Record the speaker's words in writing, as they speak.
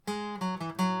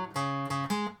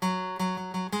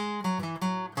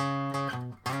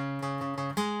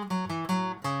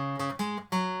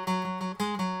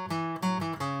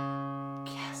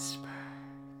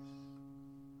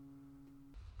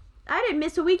I didn't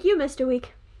miss a week, you missed a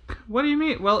week. What do you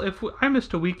mean? Well, if I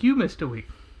missed a week, you missed a week.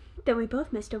 Then we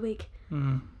both missed a week.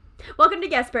 Welcome to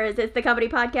Gaspers. It's the comedy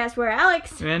podcast where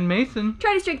Alex And Mason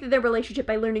try to strengthen their relationship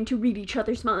by learning to read each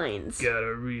other's minds.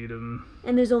 gotta read them.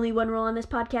 And there's only one rule on this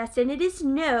podcast, and it is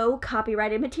no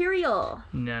copyrighted material.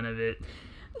 None of it.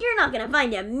 You're not gonna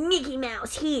find a Mickey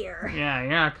Mouse here. Yeah,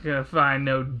 you're not gonna find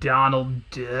no Donald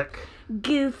Duck.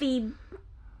 Goofy.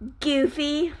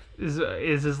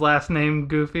 Is his last name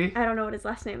Goofy? I don't know what his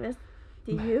last name is.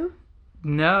 Do you?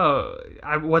 No.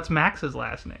 What's Max's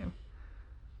last name?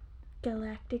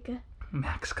 Galactica.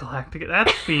 Max Galactica.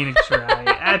 That's Phoenix Wright.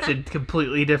 That's a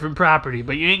completely different property,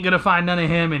 but you ain't gonna find none of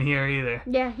him in here either.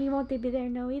 Yeah, he won't be there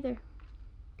no either.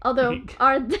 Although,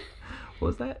 What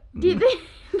was that? do you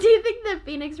think the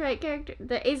Phoenix Wright character,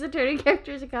 the Ace Attorney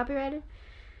character, is a copyrighted?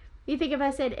 You think if I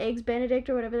said Eggs Benedict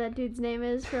or whatever that dude's name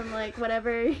is from like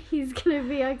whatever, he's gonna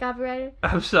be uncopyrighted?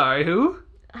 I'm sorry, who?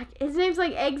 His name's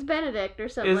like Eggs Benedict or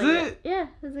something. Is like it? That. Yeah,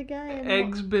 there's a guy in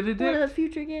Eggs Benedict? one of the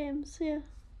future games. Yeah.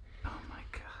 Oh my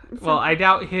god. Well, I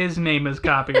doubt his name is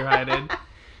copyrighted.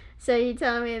 So you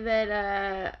tell me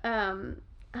that oh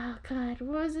god,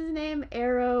 what was his name?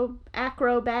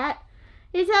 Acrobat.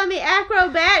 You telling me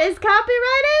Acrobat is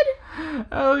copyrighted?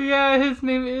 Oh yeah, his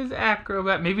name is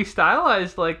Acrobat. Maybe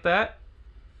stylized like that.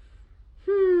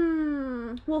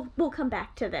 We'll come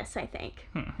back to this, I think.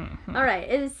 All right,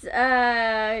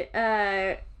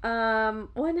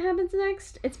 what happens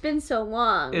next? It's been so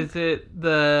long. Is it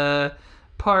the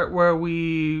part where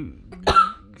we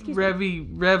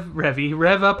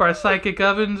rev up our psychic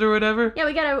ovens or whatever? Yeah,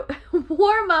 we gotta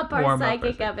warm up our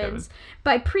psychic ovens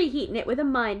by preheating it with a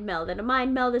mind meld. And a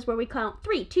mind meld is where we count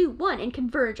 3, 2, 1 and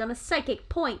converge on a psychic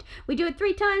point. We do it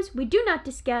 3 times. We do not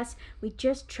discuss. We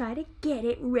just try to get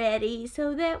it ready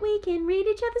so that we can read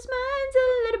each other's minds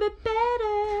a little bit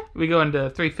better. We go into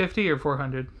 350 or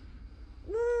 400?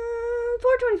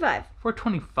 425.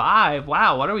 425?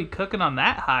 Wow, what are we cooking on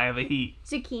that high of a heat?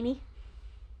 Zucchini.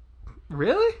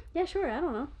 Really? Yeah, sure. I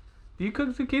don't know. Do you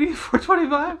cook zucchini at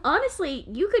 425? Honestly,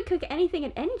 you could cook anything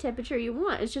at any temperature you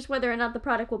want. It's just whether or not the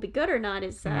product will be good or not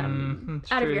is out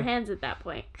of your hands at that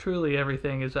point. Truly,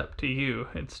 everything is up to you.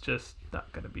 It's just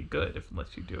not going to be good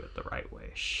unless you do it the right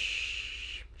way.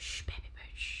 Shh, baby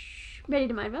bird, shh. Ready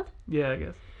to mind meld? Yeah, I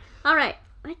guess. All right.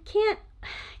 I got it.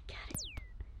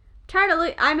 Tired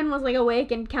of Iman was like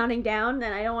awake and counting down,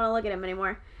 and I don't want to look at him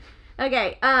anymore.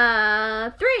 Okay.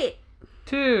 3,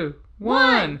 2,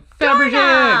 1.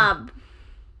 Fabergé.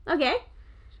 Okay.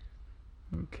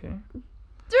 Okay.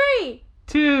 3,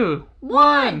 2,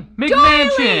 1.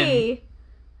 McMansion. Doily.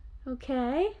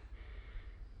 Okay.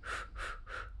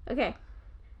 Okay.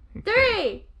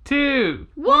 3, 2,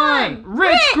 1.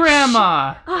 Rich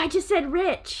Grandma. Oh, I just said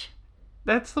rich.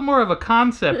 That's the more of a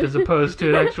concept as opposed to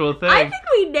an actual thing. I think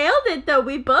we nailed it, though.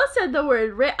 We both said the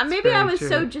word rich. Maybe I was true.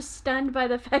 so just stunned by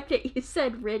the fact that you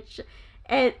said rich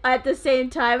at the same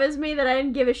time as me that I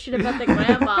didn't give a shit about the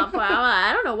grandma. Wow,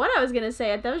 I don't know what I was going to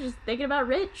say. I was just thinking about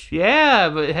rich. Yeah,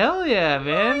 but hell yeah,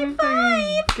 man.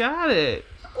 High five. Got it.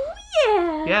 Oh,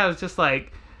 yeah. Yeah, it was just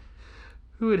like,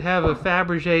 who would have a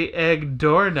Fabergé egg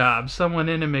doorknob? Someone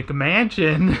in a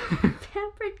McMansion.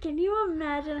 Can you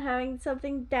imagine having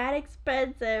something that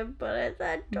expensive, but it's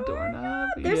a doorknob?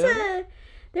 There's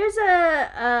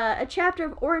a chapter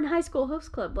of Ouran High School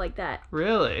Host Club like that.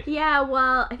 Really? Yeah,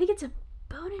 well, I think it's a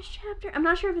bonus chapter. I'm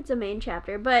not sure if it's a main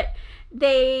chapter, but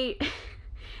they're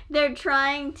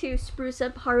trying to spruce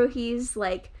up Haruhi's,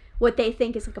 like, what they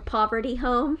think is like a poverty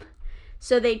home.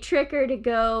 So they trick her to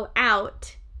go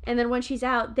out. And then when she's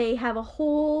out, they have a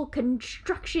whole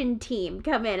construction team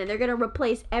come in and they're going to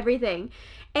replace everything.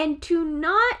 And to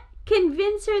not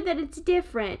convince her that it's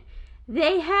different,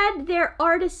 they had their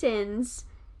artisans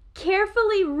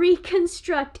carefully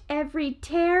reconstruct every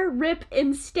tear, rip,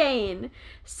 and stain.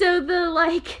 So the,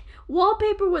 like,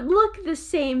 wallpaper would look the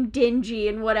same dingy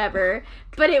and whatever,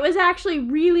 but it was actually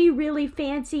really, really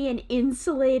fancy and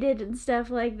insulated and stuff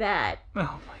like that.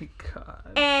 Oh my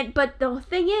god. But the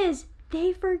thing is,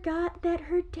 they forgot that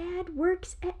her dad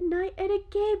works at night at a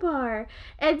gay bar.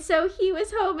 And so he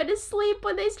was home and asleep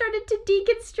when they started to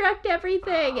deconstruct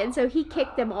everything. And so he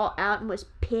kicked them all out and was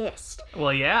pissed.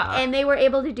 Well, yeah. And they were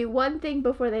able to do one thing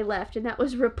before they left, and that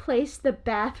was replace the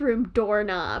bathroom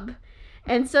doorknob.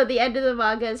 And so the end of the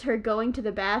manga is her going to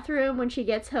the bathroom when she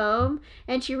gets home,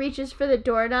 and she reaches for the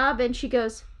doorknob, and she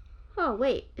goes, oh,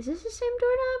 wait, is this the same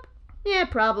doorknob? Yeah,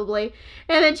 probably.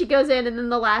 And then she goes in, and then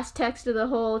the last text of the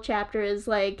whole chapter is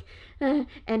like, and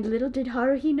little did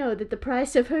Haruhi know that the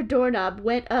price of her doorknob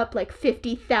went up like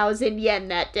 50,000 yen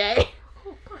that day.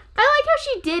 I like how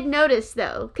she did notice,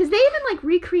 though, because they even, like,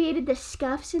 recreated the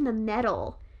scuffs in the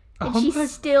metal. And Oh she my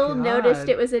still noticed God.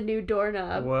 it was a new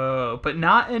doorknob. Whoa, but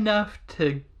not enough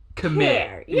to commit.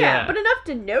 Care. Yeah, but enough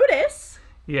to notice.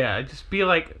 Yeah, just be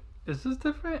like, is this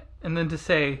different? And then to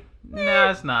say, no,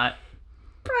 it's not.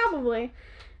 Probably.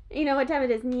 You know what time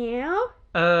it is now?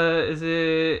 Is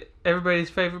it everybody's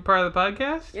favorite part of the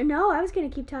podcast? No, I was going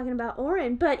to keep talking about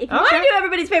Oren, but if you Okay. want to do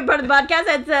everybody's favorite part of the podcast,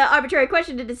 that's an arbitrary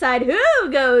question to decide who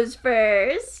goes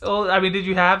first. Well, I mean, did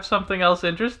you have something else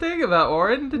interesting about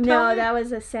Oren to tell No, me? that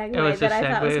was a segue It was that a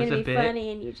I thought was segue, going it to was be a bit.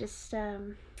 funny, and you just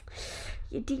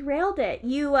you derailed it.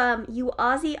 You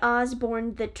Ozzy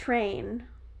Osbourne the train.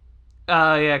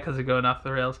 Yeah, because of going off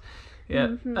the rails. Yeah.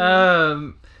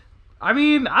 Mhm. I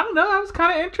mean, I don't know. I was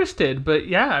kind of interested, but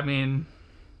yeah, I mean,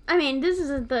 This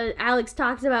isn't the Alex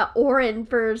talks about Oren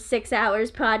for 6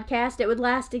 hours podcast. It would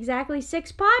last exactly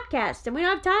 6 podcasts, and we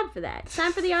don't have time for that. It's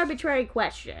time for the arbitrary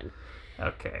question.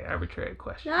 okay, arbitrary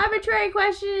question. The arbitrary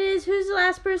question is, who's the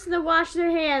last person to wash their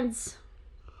hands?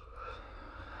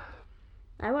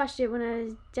 I washed it when I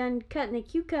was done cutting the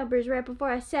cucumbers right before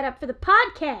I set up for the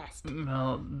podcast.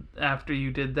 Well, after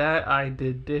you did that, I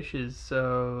did dishes,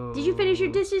 so... Did you finish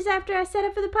your dishes after I set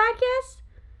up for the podcast?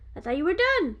 I thought you were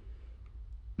done.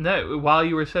 No, while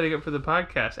you were setting up for the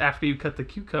podcast, after you cut the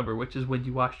cucumber, which is when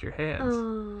you washed your hands.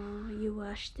 Oh, you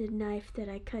washed the knife that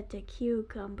I cut the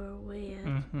cucumber with.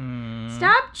 Mm-hmm.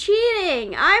 Stop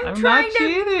cheating! I'm trying not to.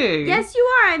 cheating! Yes, you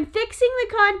are. I'm fixing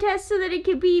the contest so that it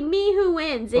can be me who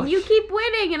wins, and you keep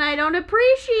winning, and I don't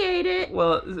appreciate it.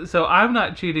 Well, so I'm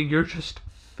not cheating, you're just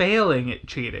failing at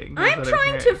cheating. is I'm what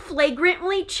trying to hearing.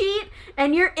 flagrantly cheat,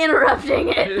 and you're interrupting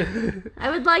it. I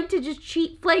would like to just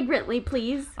cheat flagrantly,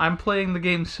 please. I'm playing the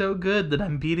game so good that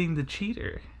I'm beating the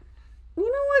cheater. You know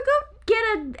what? Go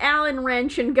get an Allen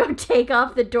wrench and go take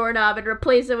off the doorknob and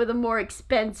replace it with a more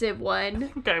expensive one. I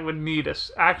think I would need an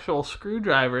actual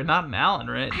screwdriver, not an Allen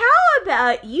wrench. How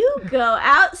about you go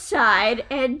outside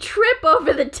and trip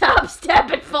over the top step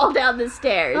and fall down the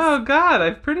stairs? Oh God,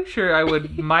 I'm pretty sure I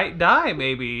might die,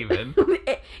 maybe even.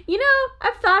 You know,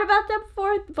 I've thought about that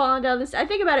before, falling down the stairs. I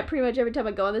think about it pretty much every time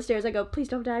I go on the stairs. I go, please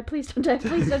don't die, please don't die,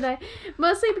 please don't die.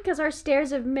 Mostly because our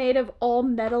stairs are made of all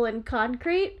metal and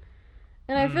concrete.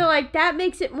 And I feel like that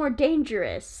makes it more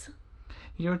dangerous.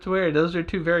 You know what's weird? Those are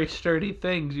two very sturdy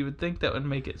things. You would think that would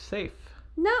make it safe.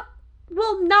 No,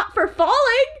 well, not for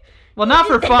falling. Well, not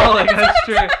for falling, that's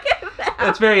true. What I'm talking about.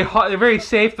 That's very hard. They're very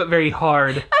safe, but very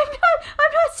hard. I'm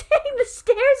not saying the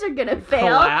stairs are gonna fail.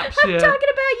 Collapse, I'm yeah. talking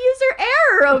about user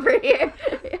error over here.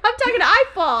 I'm talking I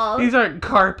fall. These aren't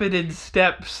carpeted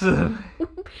steps.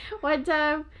 One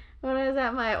time when I was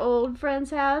at my old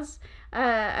friend's house,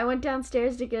 I went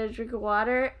downstairs to get a drink of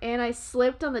water, and I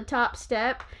slipped on the top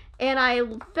step, and I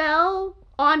fell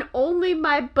on only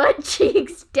my butt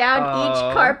cheeks down each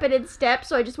carpeted step.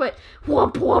 So I just went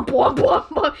whomp, whomp, whomp, whomp,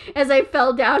 whomp as I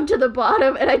fell down to the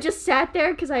bottom. And I just sat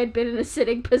there because I had been in a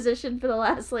sitting position for the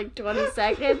last 20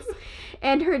 seconds.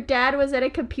 And her dad was at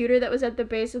a computer that was at the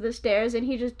base of the stairs, and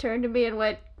he just turned to me and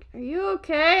went, "Are you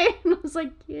okay?" And I was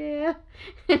like, "Yeah."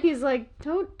 And he's like,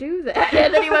 "Don't do that."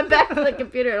 And then he went back to the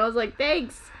computer, and I was like,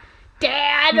 "Thanks,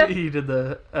 Dad." He did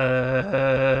the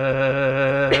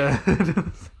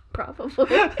Probably.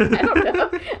 I don't know.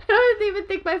 I don't even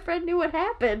think my friend knew what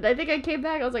happened. I think I came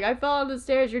back. I was like, "I fell on the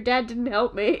stairs. Your dad didn't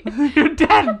help me." Your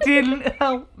dad didn't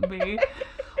help me.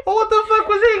 Well, what the fuck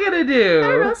was he gonna do? I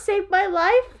don't know. Save my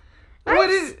life.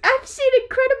 I've seen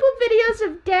incredible videos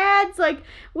of dads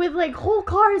with whole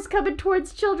cars coming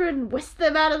towards children and whisk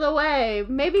them out of the way.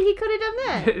 Maybe he could have done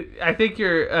that. I think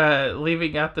you're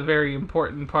leaving out the very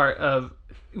important part of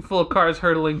full cars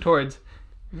hurtling towards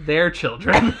their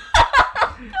children.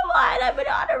 Come on, I'm an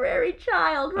honorary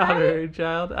child, right? Honorary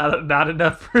child. Not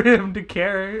enough for him to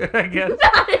care, I guess.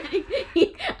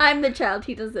 I'm the child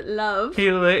he doesn't love. He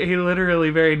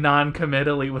literally very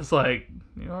non-committally was like,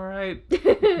 "All right,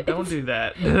 don't do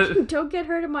that." Don't get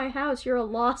hurt in my house. You're a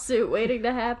lawsuit waiting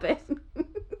to happen.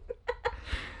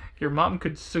 Your mom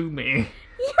could sue me.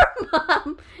 Your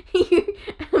mom.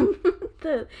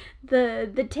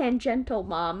 The tangential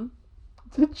mom.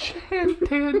 The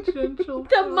tangential.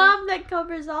 The mom that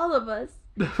covers all of us.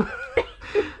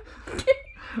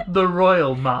 The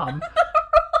royal mom.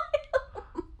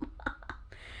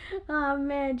 Oh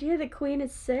man, do you hear the queen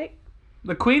is sick?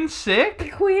 The queen's The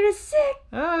sick? queen is sick.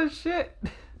 Oh shit.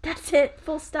 That's it.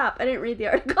 Full stop. I didn't read the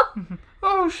article.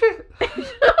 Oh shit.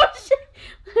 Oh,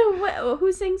 shit.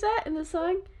 Who sings that in the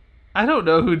song? I don't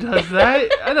know who does that.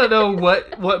 I don't know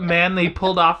what man they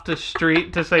pulled off the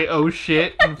street to say "oh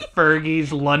shit" in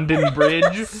Fergie's London Bridge.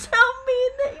 That's so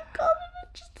mean that you called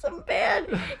it just some band.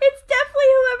 It's definitely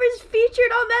whoever's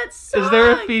featured on that song. Is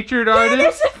there a featured Yeah, artist?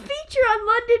 there's a feature on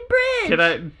London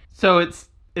Bridge. So it's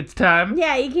It's time?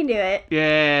 Yeah, you can do it.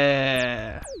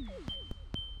 Yeah.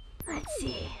 Let's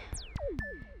see.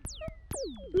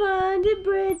 London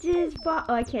Bridge is Oh,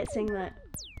 I can't sing that.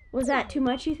 Was that too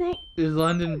much, you think? Is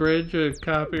London Bridge a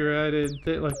copyrighted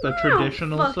thing? Like the I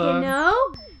traditional don't fucking song? know.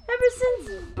 Ever since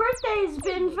birthday's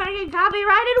been fucking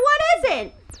copyrighted, what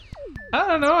isn't? I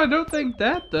don't know. I don't think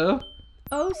that, though.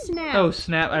 Oh, snap. Oh,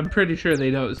 snap. I'm pretty sure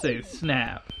they don't say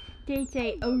snap. They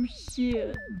say, oh,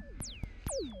 shit.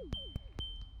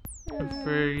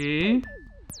 Fergie.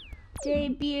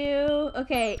 Debut.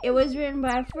 Okay, it was written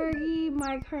by Fergie,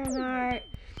 Mike Hernart.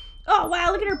 Oh,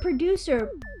 wow, look at her producer.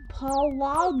 Paul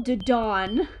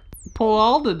Waldedon.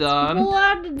 Palaudodon.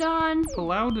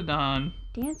 Palaudedon.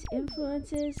 Dance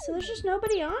influences. So there's just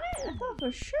nobody on it? I thought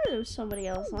for sure there was somebody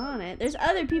else on it. There's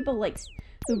other people, like,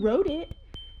 who wrote it.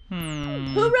 Who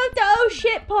wrote the oh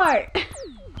shit part?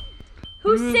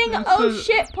 Who sang oh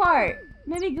shit part?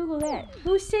 Maybe Google that.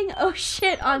 Who sang oh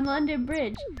shit on London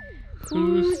Bridge?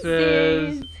 Who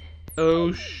says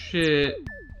oh shit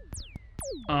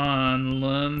on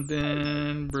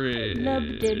London Bridge?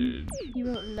 Lubden. You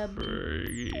wrote Lubden.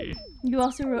 Fergie. You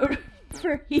also wrote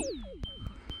Fergie.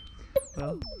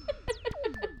 Well.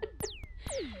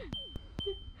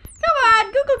 Come on,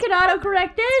 Google can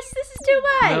autocorrect this. This is too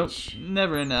much. Nope,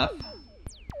 never enough.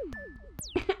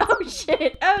 Oh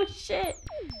shit! Oh shit!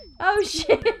 Oh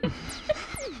shit!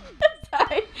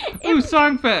 Sorry. Ooh,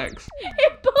 song facts.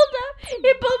 It pulled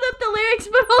up the lyrics,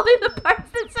 but only the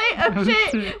parts that say "oh, Oh,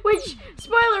 shit," shit. which,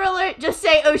 spoiler alert, just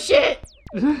say "oh shit."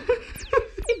 Can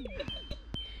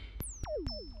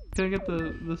I get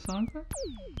the song facts?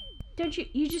 Don't you?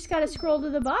 You just gotta scroll to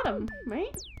the bottom,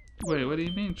 right? Wait, what do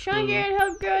you mean? Sean Garrett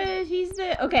helped grow it. He's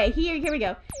the Here we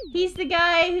go. He's the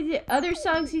guy who did other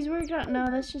songs he's worked on. No,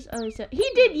 that's just other stuff. He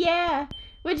did Yeah,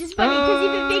 which is funny because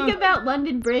if you think about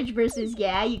London Bridge versus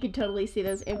Yeah, you could totally see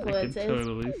those I influences. can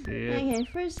totally see it. Okay,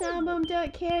 first album,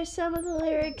 Don't Care. Some of the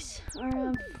lyrics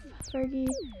are Fergie,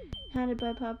 Hounded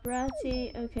by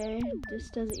Paparazzi. Okay,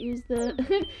 this doesn't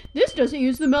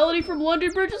use the melody from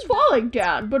London Bridge is Falling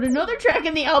Down, but another track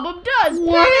in the album does.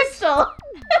 What? Pedestal.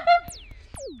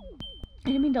 I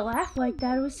didn't mean to laugh like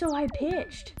that. It was so high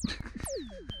pitched.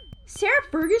 Sarah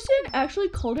Ferguson actually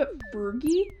called it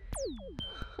Fergie.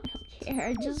 I don't care.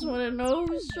 I just want to know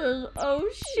who says oh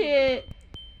shit.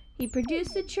 He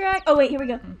produced the track. Oh wait, here we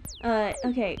go.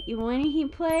 Okay. When he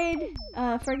played,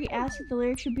 Fergie asked what the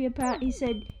lyrics should be about. He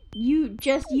said, "You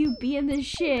being this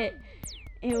shit."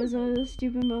 It was one of those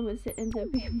stupid moments that ends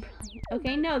up being brilliant.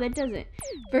 Okay, no, that doesn't.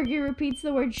 Fergie repeats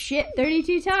the word shit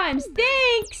 32 times.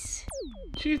 Thanks!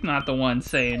 She's not the one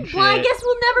saying shit. Well, I guess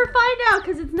we'll never find out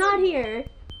because it's not here.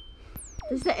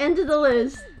 This is the end of the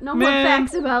list. No more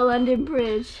facts about London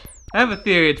Bridge. I have a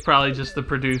theory it's probably just the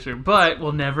producer, but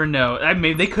we'll never know. I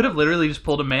mean, they could have literally just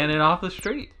pulled a man in off the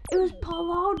street. It was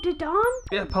Palaudedon?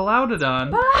 Yeah, Palaudodon.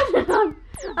 Palaudedon.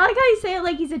 I like how you say it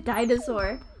like he's a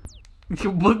dinosaur.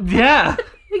 Well, yeah.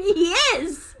 He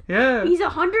is. Yeah. He's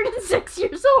 106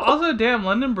 years old. Also, damn,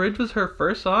 London Bridge was her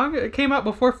first song? It came out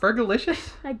before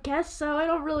Fergalicious? I guess so. I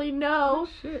don't really know.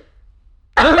 Shit.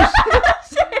 Oh,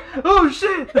 shit. Oh,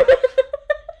 shit.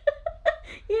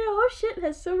 You know, oh shit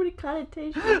has so many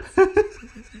connotations. It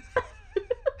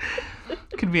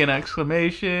could be an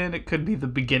exclamation. It could be the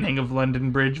beginning of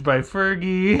London Bridge by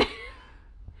Fergie.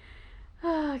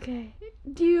 Okay.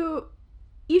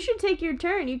 You should take your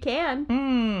turn. You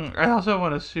can. I also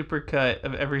want a supercut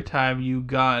of every time you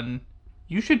gun.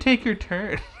 You should take your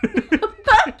turn.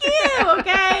 Fuck you,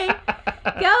 okay?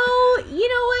 You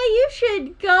know what? You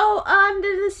should go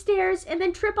onto the stairs and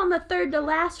then trip on the third to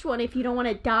last one if you don't want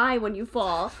to die when you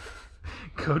fall.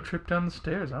 Go trip down the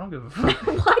stairs. I don't give a fuck.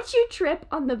 Why'd you trip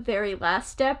on the very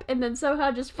last step and then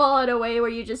somehow just fall in a way where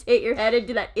you just hit your head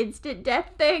into that instant death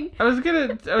thing? I was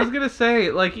gonna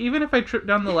say, like, even if I trip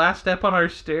down the last step on our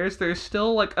stairs, there's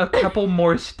still like a couple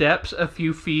more steps a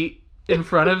few feet in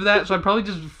front of that, so I'd probably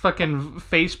just fucking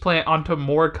face plant onto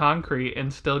more concrete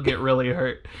and still get really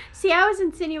hurt. See, I was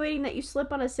insinuating that you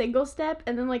slip on a single step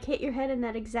and then like hit your head in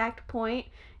that exact point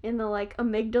in the like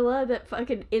amygdala that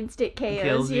fucking instant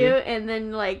KOs you, and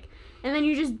then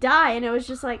you just die, and it was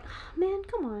just like, oh, man,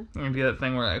 come on. And do that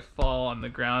thing where I fall on the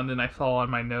ground and I fall on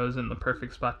my nose in the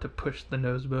perfect spot to push the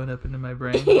nose bone up into my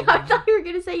brain. Yeah, I thought you were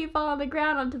gonna say you fall on the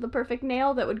ground onto the perfect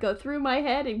nail that would go through my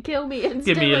head and kill me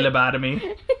instantly. Give me a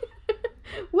lobotomy.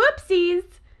 Whoopsies.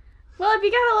 Well, if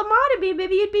you got a lobotomy,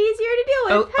 maybe it'd be easier to deal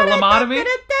with. A lobotomy?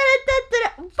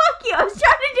 Fuck you! I was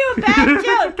trying to do a bad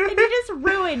joke, and you just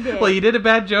ruined it. Well, you did a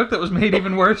bad joke that was made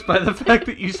even worse by the fact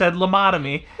that you said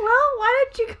lobotomy. Well, why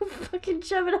don't you go fucking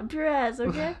shove it up your ass,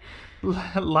 okay?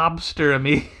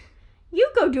 Lobster-amy. You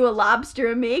go do a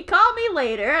lobster of me. Call me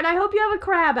later, and I hope you have a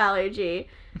crab allergy.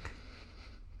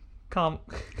 I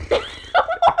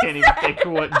can't even think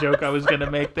of what joke I was going to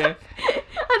make there.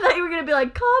 I thought you were going to be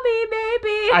like, call me,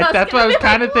 maybe. That's what I was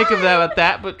kind of thinking about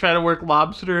that, but trying to work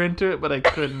lobster into it, but I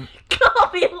couldn't.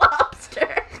 Call me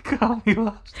lobster. Call me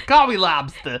lobster. Call me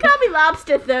lobster. Call me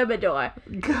lobster thermidor.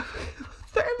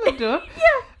 Thermidor?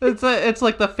 Yeah. It's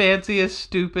like the fanciest,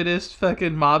 stupidest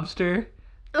fucking mobster.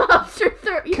 Lobster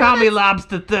thermidor. Call me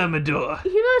lobster thermidor.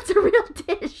 You know it's a real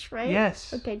dish, right?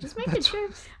 Yes. Okay, just making sure. I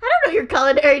don't know your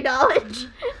culinary knowledge.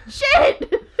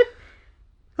 Shit.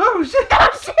 Oh shit.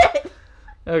 Oh shit.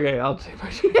 Okay, I'll take my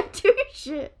shit. Yeah, do your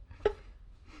shit.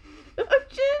 Oh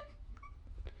shit.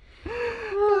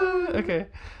 Okay,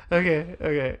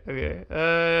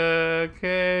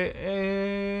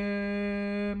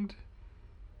 and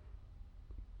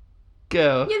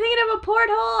go. You're thinking of a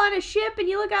porthole on a ship, and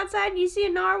you look outside and you see a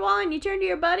narwhal, and you turn to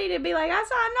your buddy to be like, I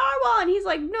saw a narwhal, and he's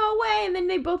like, no way, and then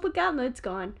they both look out and it's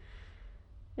gone.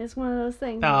 It's one of those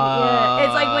things. Yeah,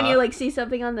 it's like when you like see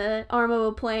something on the arm of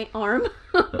a plane, on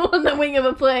the wing of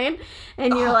a plane,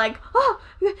 and you're like, oh,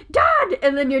 Dad!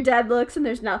 And then your dad looks and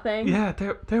there's nothing. Yeah,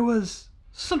 there was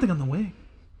something on the wing.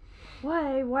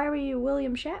 Why were you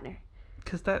William Shatner?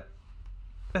 Because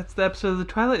that's the episode of The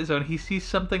Twilight Zone. He sees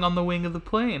something on the wing of the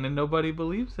plane and nobody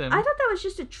believes him. I thought that was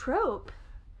just a trope.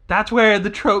 That's where the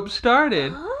trope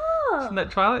started. Oh. In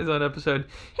that Twilight Zone episode.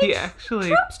 Hey, actually...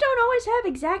 Tropes don't always have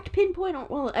exact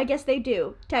pinpoint... Well, I guess they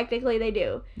do. Technically, they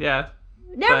do. Yeah.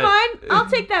 Never mind. I'll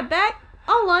take that back.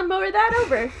 I'll lawnmower that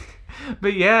over.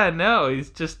 But yeah, no. He's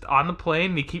just on the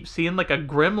plane and he keeps seeing like a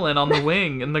gremlin on the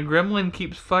wing. And the gremlin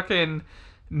keeps fucking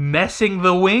messing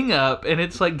the wing up. And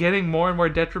it's like getting more and more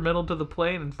detrimental to the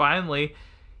plane. And finally...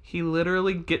 he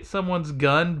literally gets someone's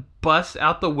gun, busts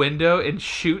out the window, and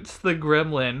shoots the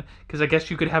gremlin. Because I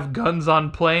guess you could have guns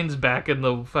on planes back in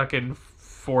the fucking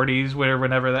 40s,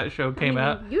 whenever that show came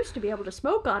out. You used to be able to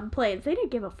smoke on planes. They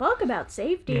didn't give a fuck about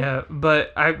safety. Yeah,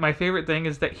 but my favorite thing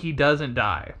is that he doesn't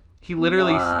die. He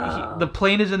literally, the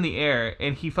plane is in the air,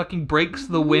 and he fucking breaks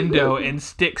the window and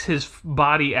sticks his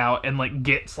body out and, like,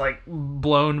 gets, like,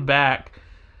 blown back.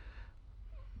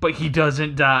 But he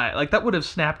doesn't die. Like, that would have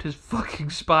snapped his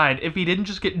fucking spine if he didn't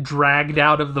just get dragged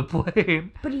out of the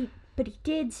plane. But he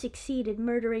did succeed in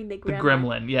murdering the gremlin. The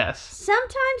gremlin, yes.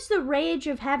 Sometimes the rage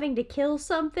of having to kill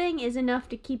something is enough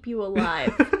to keep you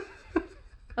alive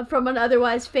from an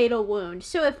otherwise fatal wound.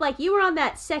 So if, like, you were on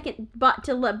that second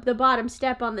the bottom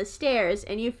step on the stairs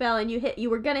and you fell and you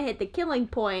were gonna hit the killing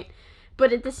point,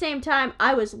 but at the same time,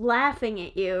 I was laughing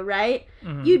at you, right?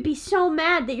 Mm-hmm. You'd be so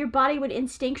mad that your body would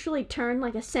instinctually turn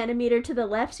like a centimeter to the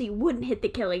left so you wouldn't hit the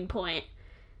killing point.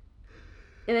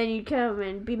 And then you'd come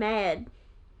and be mad.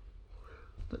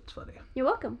 That's funny. You're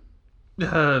welcome.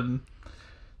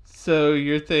 So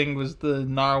your thing was the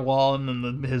narwhal and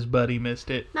then his buddy missed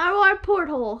it. Narwhal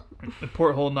porthole. The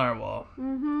porthole narwhal.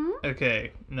 Mm-hmm.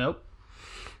 Okay, nope.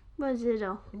 Was it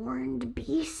a horned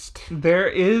beast? There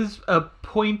is a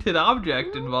pointed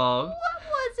object involved. What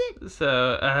was it?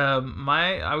 So,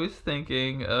 I was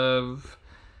thinking of,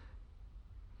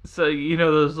 so you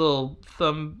know those little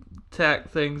thumbtack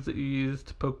things that you use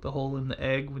to poke the hole in the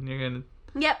egg when you're gonna.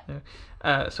 Yep.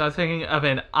 So I was thinking of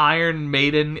an Iron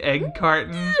Maiden egg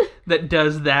carton that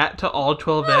does that to all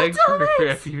 12 eggs. For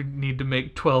if you need to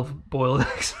make 12 boiled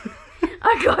eggs.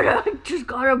 I just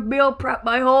gotta meal prep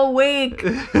my whole week.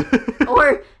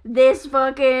 Or this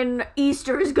fucking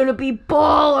Easter is gonna be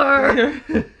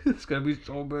baller. It's gonna be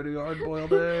so many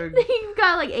hard-boiled eggs. You've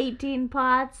got like 18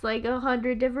 pots, like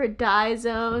 100 different dye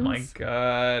zones. Oh my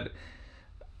god.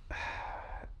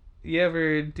 You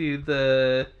ever do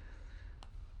the...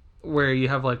 where you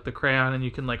have like the crayon and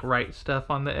you can like write stuff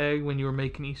on the egg when you were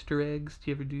making Easter eggs? Do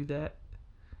you ever do that?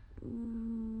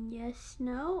 Yes,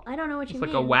 no? I don't know what you mean.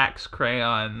 It's like a wax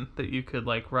crayon that you could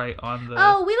like write on the...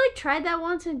 Oh, we like tried that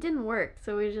once and it didn't work.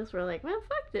 So we just were like, man,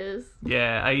 fuck this.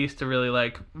 Yeah, I used to really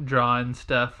like drawing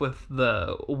stuff with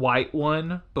the white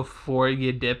one before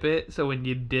you dip it. So when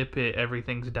you dip it,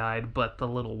 everything's dyed but the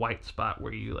little white spot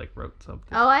where you like wrote something.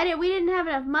 Oh, we didn't have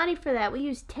enough money for that. We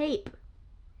used tape.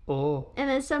 Oh. And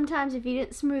then sometimes if you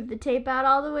didn't smooth the tape out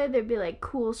all the way, there'd be like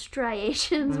cool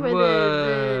striations where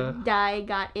the dye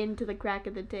got into the crack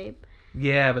of the tape.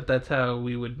 Yeah, but that's how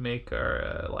we would make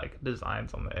our like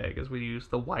designs on the egg, is we use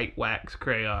the white wax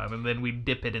crayon and then we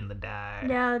dip it in the dye.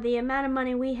 No, the amount of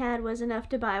money we had was enough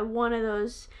to buy one of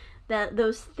those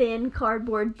thin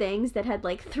cardboard things that had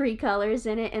like 3 colors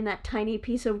in it and that tiny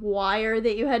piece of wire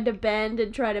that you had to bend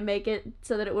and try to make it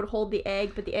so that it would hold the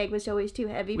egg, but the egg was always too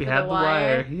heavy for the wire. We had the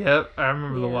wire. Yep, I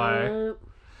remember the wire.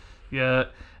 Yeah.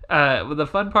 The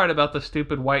fun part about the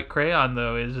stupid white crayon,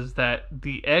 though, is that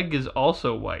the egg is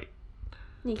also white.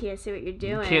 You can't see what you're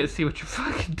doing. You can't see what you're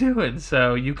fucking doing,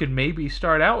 so you can maybe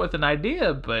start out with an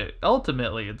idea, but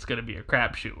ultimately it's going to be a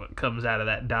crapshoot what comes out of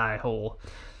that dye hole.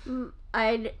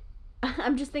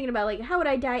 I'm just thinking about, like, how would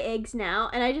I dye eggs now?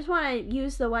 And I just want to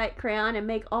use the white crayon and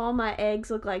make all my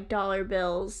eggs look like dollar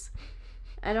bills.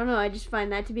 I don't know. I just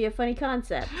find that to be a funny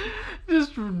concept.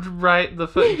 Just write the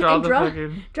draw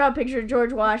a picture of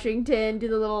George Washington, do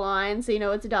the little line so you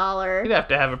know it's $1. You'd have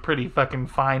to have a pretty fucking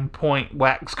fine point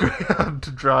wax crayon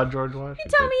to draw George Washington.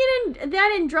 You tell me I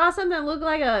didn't draw something that looked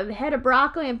like a head of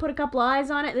broccoli and put a couple eyes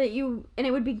on it and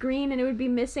it would be green and it would be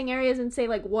missing areas and say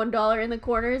like $1 in the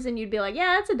corners and you'd be like,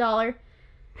 yeah, that's $1. Doesn't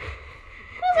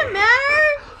matter.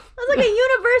 That's like a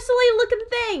universally looking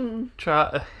thing.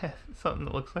 Draw something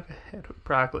that looks like a head of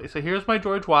broccoli. So here's my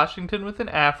George Washington with an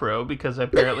afro because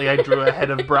apparently I drew a head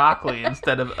of broccoli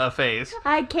instead of a face.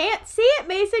 I can't see it,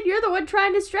 Mason. You're the one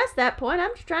trying to stress that point.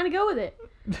 I'm just trying to go with it.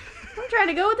 I'm trying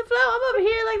to go with the flow. I'm over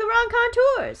here like the wrong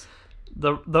contours.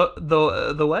 The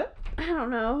what? I don't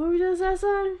know. Who does that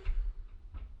song?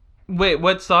 Wait,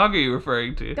 what song are you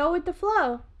referring to? Go with the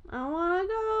flow. I wanna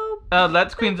go. Oh,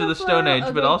 that's Queens of the Stone Age,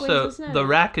 Okay, but also Queens of the the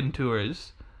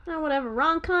Raconteurs. Oh, whatever.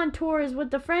 Rencontre is what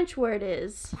the French word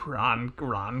is.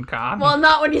 Roncon. Well,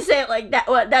 not when you say it like that.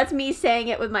 Well, that's me saying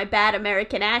it with my bad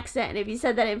American accent. And if you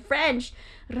said that in French,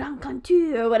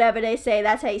 rencontre or whatever they say,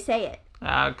 that's how you say it.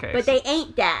 Okay. But they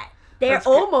ain't that. They're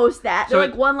almost that. They're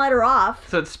like one letter off.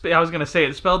 So I was gonna say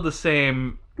it's spelled the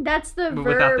same. That's the verb.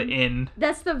 Without the in.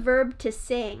 That's the verb to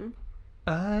sing.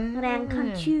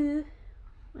 Rencontre.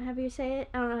 However you say it.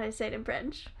 I don't know how to say it in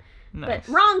French. Nice.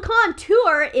 But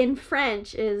rencontre in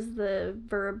French is the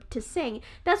verb to sing.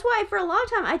 That's why for a long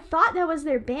time I thought that was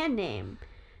their band name.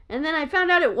 And then I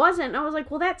found out it wasn't. And I was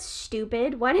like, well, that's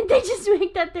stupid. Why didn't they just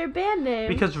make that their band name?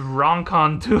 Because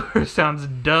rencontre sounds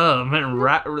dumb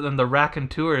and the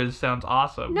raconteurs sounds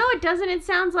awesome. No, it doesn't. It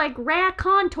sounds like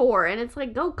racontour. And it's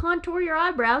like, go contour your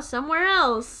eyebrows somewhere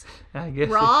else. I guess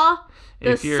Ra,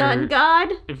 the sun god.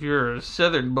 If you're a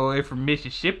southern boy from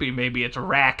Mississippi, maybe it's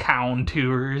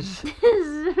raconteurs.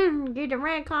 Get the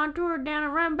racontour down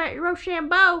and run back to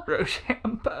Rochambeau.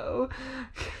 Rochambeau.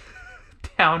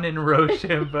 Down in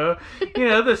Rochambeau. You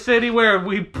know, the city where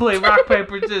we play rock,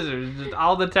 paper, scissors just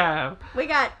all the time. We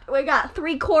got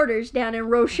 3 quarters down in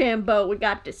Rochambeau. We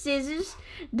got the scissors,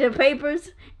 the papers,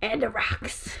 and the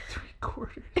rocks. 3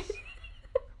 quarters.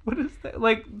 What is that?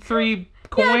 Like 3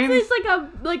 coins? Yeah, it's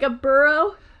like a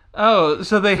borough. Oh,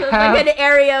 so they So have... it's like an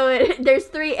area. There's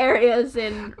 3 areas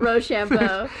in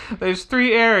Rochambeau. There's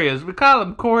 3 areas. We call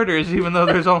them quarters, even though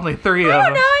there's only 3 of them. I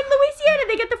don't know. In Louisiana,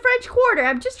 they get the French Quarter.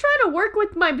 I'm just trying to work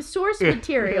with my source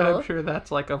material. Yeah, I'm sure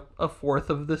that's like a fourth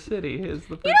of the city is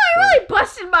the French You know, I really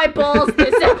busted my balls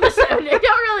this episode. I don't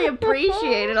really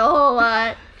appreciate it a whole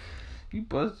lot. You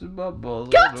busted my balls.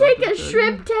 Go take a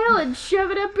shrimp tail and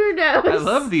shove it up your nose. I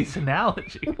love these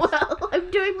analogies. Well, I'm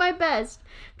doing my best. I'm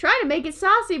trying to make it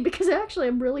saucy because actually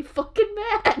I'm really fucking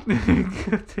mad.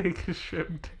 Go take a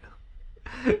shrimp tail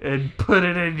and put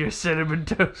it in your cinnamon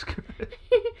toast crunch.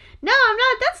 No, I'm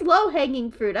not. That's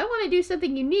low-hanging fruit. I want to do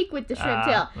something unique with the shrimp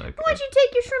tail. Okay. I want you to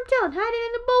take your shrimp tail and hide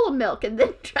it in a bowl of milk and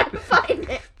then try to find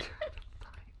it.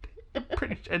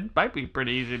 It might be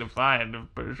pretty easy to find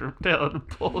if put a shrimp tail in a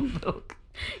bowl of milk.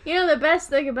 You know, the best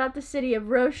thing about the city of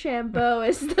Rochambeau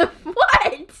is the... What?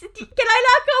 Can I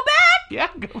not go back? Yeah,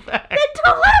 go back. Then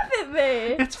don't laugh at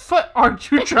me. It's fun. Aren't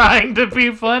you trying to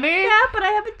be funny? Yeah, but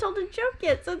I haven't told a joke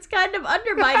yet, so it's kind of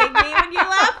undermining me when you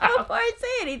laugh before I say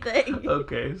anything.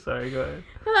 Okay, sorry, go ahead.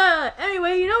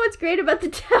 Anyway, you know what's great about the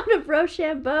town of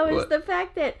Rochambeau is What? the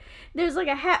fact that there's like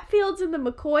a Hatfields and the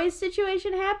McCoys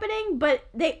situation happening, but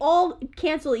they all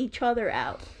cancel each other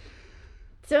out.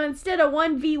 So instead of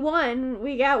 1v1,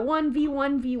 we got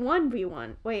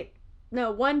 1v1v1v1. Wait,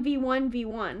 no,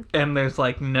 1v1v1. And there's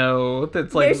like no...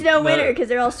 It's like There's no winner because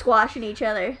they're all squashing each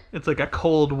other. It's like a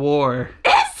Cold War.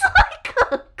 It's like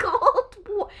a Cold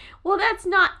War. Well, that's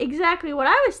not exactly what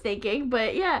I was thinking,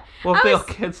 but yeah. Well, if I they was- all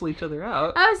cancel each other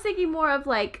out. I was thinking more of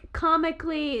like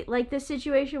comically, like the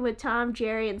situation with Tom,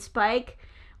 Jerry, and Spike,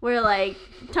 where like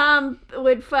Tom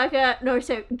would fuck up. No,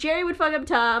 so Jerry would fuck up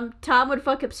Tom. Tom would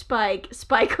fuck up Spike.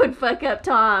 Spike would fuck up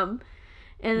Tom.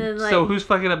 And then like So who's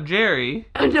fucking up Jerry?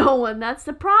 no one. That's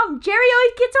the problem. Jerry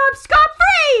always gets off scot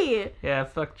free. Yeah,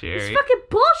 fuck Jerry. It's fucking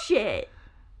bullshit.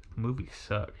 Movie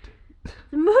sucked.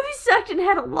 The movie sucked and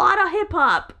had a lot of hip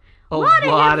hop. A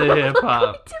lot of hip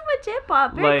hop. Way too much hip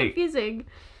hop. Very Like- confusing.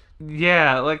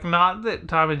 Yeah, like, not that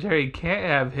Tom and Jerry can't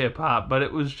have hip hop, but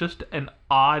it was just an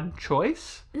odd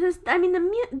choice. I mean, the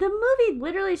movie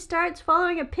literally starts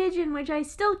following a pigeon, which I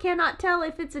still cannot tell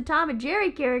if it's a Tom and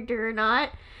Jerry character or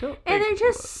not. Don't And they're think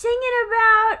just so. singing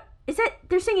about.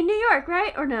 They're singing New York,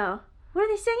 right? Or no? What are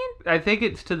they singing? I think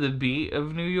it's to the beat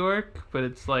of New York, but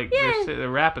it's like Yeah. they're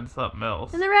rapping something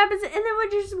else. And the rap is, and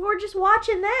then we're just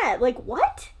watching that. Like,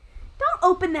 what? Don't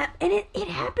open that. And it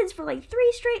happens for like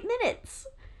 3 straight minutes.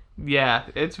 Yeah,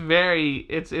 it's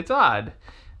odd.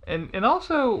 And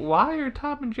also, why are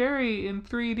Tom and Jerry in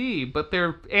 3D? But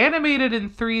they're animated in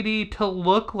 3D to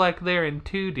look like they're in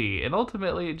 2D, and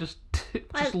ultimately it just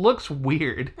looks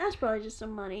weird. That's probably just a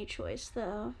money choice,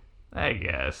 though. I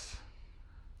guess.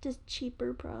 Just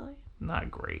cheaper, probably. Not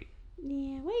great.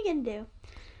 Yeah, what are you gonna do?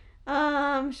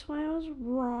 So I was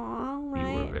wrong,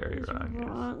 right? You were very I was wrong,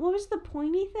 yes. What was the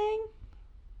pointy thing?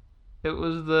 It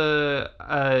was the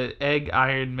egg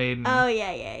Iron Maiden, Oh,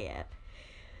 yeah.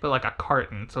 but like a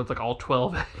carton, so it's like all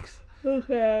 12 eggs.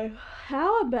 Okay.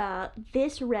 How about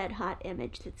this red hot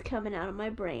image that's coming out of my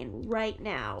brain right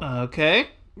now? Okay.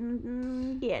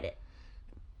 Get it.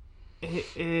 It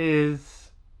is...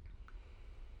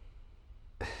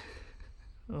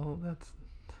 Oh, that's...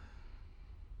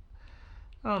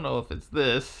 I don't know if it's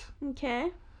this.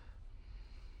 Okay.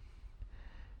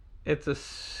 It's a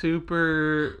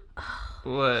super...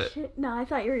 What? Shit. No, I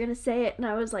thought you were gonna say it, and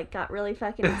I was like, got really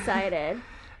fucking excited.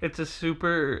 It's a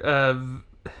super...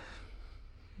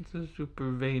 It's a super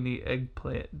veiny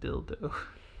eggplant dildo.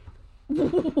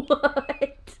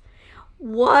 What?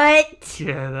 What?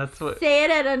 Yeah, that's what... Say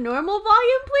it at a normal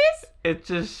volume, please. It's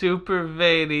a super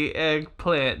veiny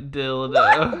eggplant dildo.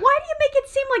 What? Why do you make it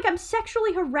seem like I'm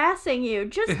sexually harassing you?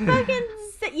 Just fucking...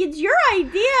 It's your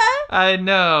idea. I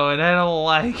know, and I don't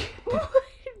like it.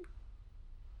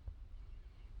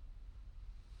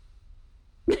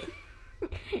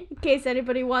 In case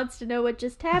anybody wants to know what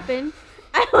just happened,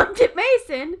 I looked at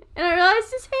Mason and I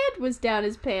realized his hand was down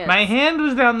his pants. My hand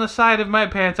was down the side of my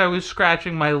pants. I was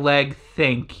scratching my leg.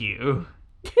 Thank you.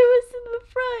 It was in the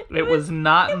front. It was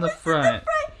not in the It was front. in the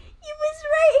front. It was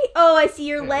right. Oh, I see.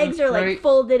 Your legs are like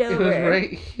folded over. It was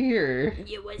right here.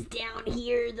 It was down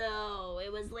here though.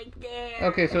 It was like there.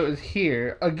 Okay, so it was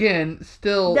here. Again,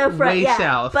 still The front, way yeah.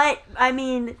 south. But I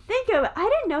mean, think of it. I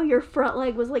didn't know your front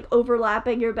leg was like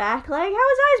overlapping your back leg. How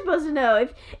was I supposed to know?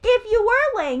 If you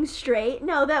were laying straight,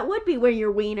 no, that would be where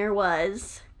your wiener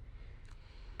was.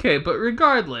 Okay, but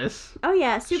regardless, Oh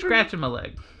yeah, super. scratching my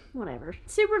leg. Whatever.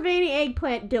 Super veiny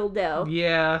eggplant dildo.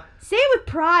 Yeah, Say it with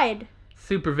pride.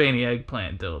 super veiny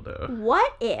eggplant dildo.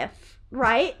 What if,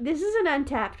 right? This is an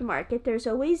untapped market. There's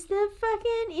always the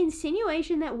fucking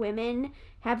insinuation that women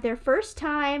have their first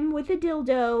time with a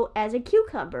dildo as a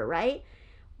cucumber, right?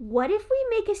 What if we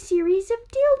make a series of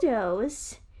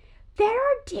dildos that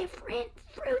are different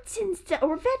fruits and stuff,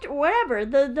 or whatever,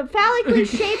 the phallically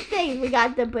shaped things? We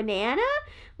got the banana,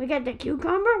 we got the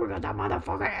cucumber, we got the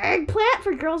motherfucking eggplant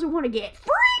for girls who want to get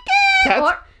freaky.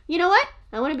 Or, you know what?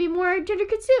 I want to be more gender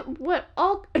consuming.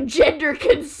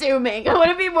 I want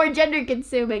to be more gender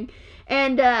consuming.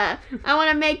 And I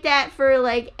want to make that for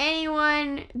like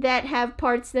anyone that have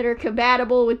parts that are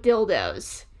compatible with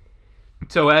dildos.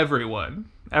 So everyone's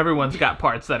got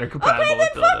parts that are compatible Okay, then with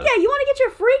fuck dildos. yeah. You want to get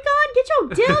your freak on? Get your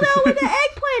dildo with the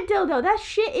eggplant dildo. That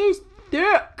shit is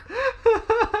thick.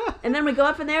 And then we go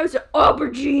up in there with the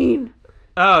aubergine.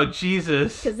 Oh,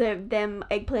 Jesus. Because them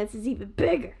eggplants is even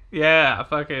bigger. Yeah,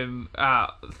 fucking...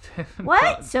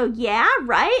 What? So yeah,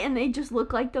 right? And they just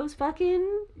look like those fucking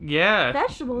Yeah.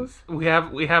 vegetables. We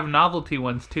have novelty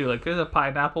ones, too. Like, there's a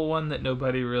pineapple one that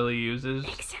nobody really uses.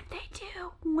 Except they do.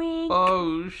 Wink.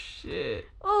 Oh, shit.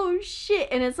 Oh shit.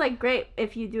 And it's like great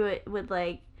if you do it with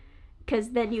like,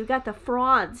 because then you got the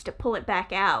fronds to pull it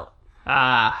back out.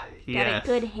 Ah, Got yes. a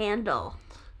good handle.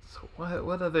 So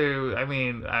what other... I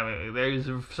mean, there's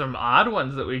some odd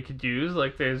ones that we could use.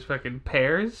 Like, there's fucking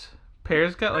pears.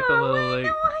 Pears got like a little, like... No,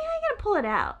 I gotta pull it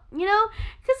out. You know?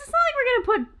 Because it's not like we're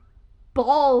gonna put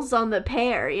balls on the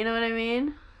pear. You know what I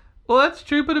mean? Well, that's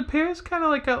true, but a pear's kind of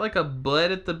like got like a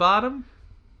bud at the bottom.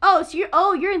 Oh,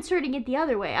 so you're inserting it the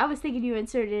other way. I was thinking you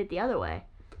inserted it the other way.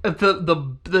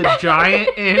 The giant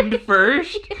end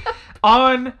first?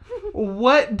 On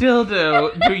what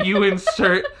dildo do you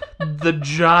insert the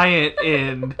giant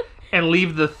end and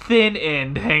leave the thin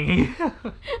end hanging?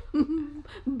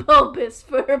 Bulbous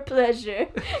for pleasure.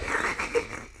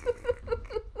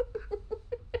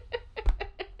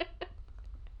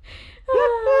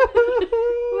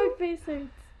 My face hurts.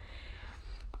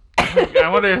 I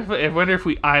wonder if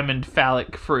we imoned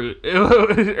phallic fruit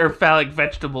or phallic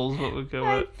vegetables. What would go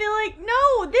I with? feel like,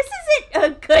 no, this isn't a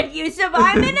good use of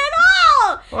Iman at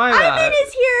all. Why not? Iman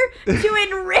is here to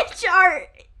enrich our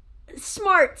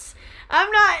smarts.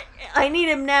 I need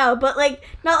him now, but like,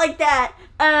 not like that.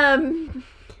 Iman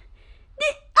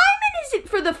isn't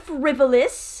for the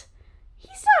frivolous.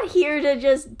 He's not here to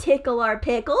just tickle our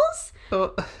pickles.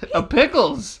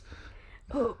 Pickles.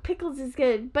 Oh, pickles is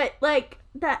good, but like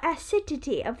the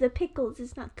acidity of the pickles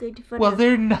is not good for Well,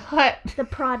 they're not. the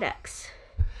products.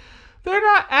 They're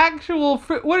not actual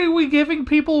fruit. What are we giving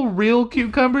people? Real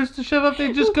cucumbers to shove up?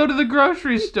 They just go to the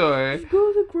grocery store.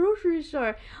 Go to the grocery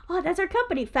store. Oh, that's our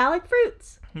company, Phallic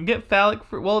Fruits. You get phallic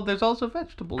fruit. Well, there's also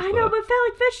vegetables. I know, but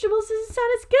phallic vegetables doesn't sound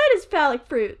as good as phallic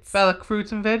fruits. Phallic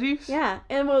fruits and veggies. Yeah,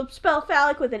 and we'll spell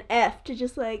phallic with an F to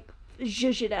just like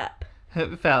zhuzh it up.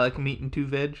 Phallic meat and 2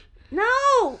 veg.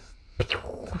 No! I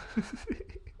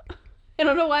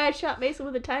don't know why I shot Mason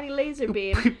with a tiny laser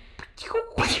beam.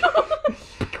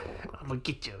 I'm gonna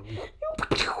get you.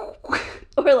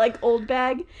 Or like Old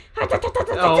Bag.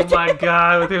 Oh my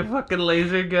god, with your fucking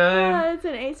laser gun. It's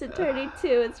an Ace Attorney 2.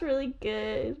 It's really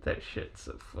good. That shit's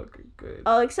so fucking good.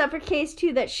 Oh, except for Case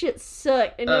 2, that shit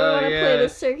sucked. I never Oh, want to yeah. play the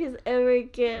circus ever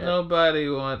again. Nobody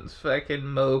wants fucking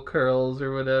Mo Curls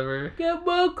or whatever. Get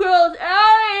Mo Curls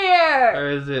out of here! Or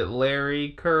is it Larry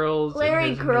Curls? Larry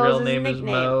and his Curls real is name his is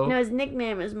nickname. Mo? No, his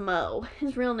nickname is Mo.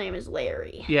 His real name is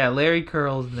Larry. Yeah, Larry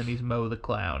Curls and then he's Mo the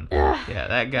Clown. Ugh. Yeah,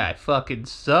 that guy fucking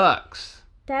sucks.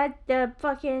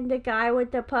 The guy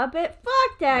with the puppet?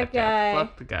 Fuck that guy.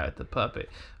 Fuck the guy with the puppet.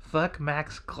 Fuck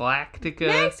Max Galactica.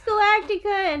 Max Galactica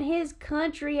and his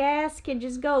country ass can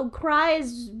just go cry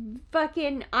his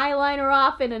fucking eyeliner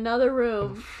off in another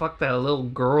room. Fuck that little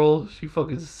girl. She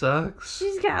fucking sucks.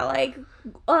 She's got like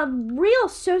a real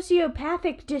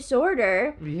sociopathic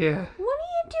disorder. Yeah. What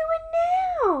are you doing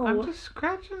now? I'm just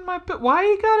scratching my butt. Why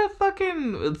you gotta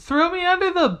fucking throw me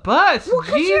under the bus? Well,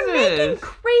 because Jesus. you're making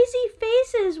crazy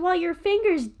faces while your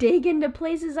fingers dig into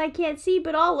places I can't see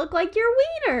but all look like your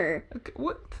wiener. Okay,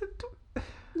 what?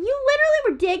 You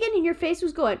literally were digging and your face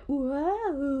was going,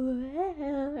 whoa.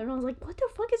 And I was like, what the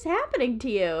fuck is happening to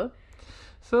you?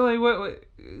 So, like, what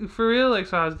for real? Like,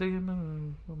 so I was thinking, what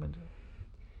am I doing?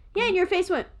 Yeah, and your face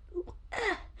went,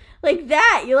 like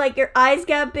that. You like, your eyes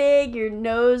got big, your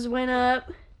nose went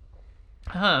up.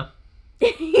 Huh. you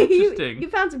Interesting.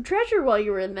 found some treasure while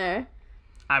you were in there.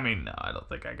 I mean, no, I don't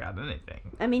think I got anything.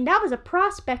 I mean, that was a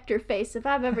prospector face if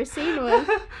I've ever seen one.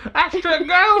 Astra,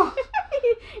 go!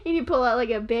 And you pull out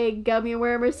like a big gummy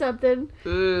worm or something.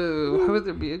 Ooh, why would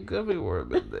there be a gummy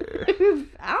worm in there?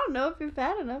 I don't know if you're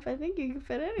fat enough. I think you can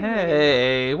fit anything.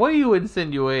 Hey, what are you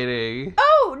insinuating?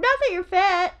 Oh, not that you're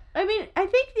fat. I mean, I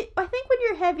think when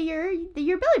you're heavier,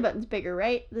 your belly button's bigger,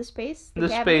 right? The space. The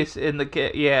cavity? space in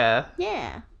the yeah.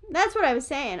 Yeah, that's what I was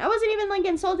saying. I wasn't even like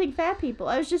insulting fat people.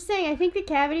 I was just saying I think the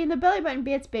cavity in the belly button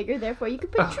gets bigger, therefore you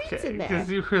could put treats in there. Because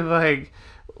you were like,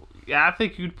 yeah, I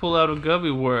think you'd pull out a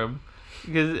gummy worm.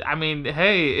 Because I mean,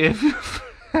 hey, if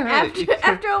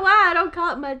After a while, I don't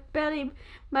call it my belly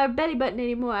button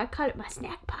anymore. I call it my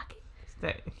snack pocket.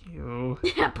 Thank you.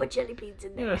 I put jelly beans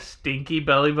in You know there. how stinky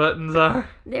belly buttons are?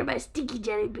 They're my stinky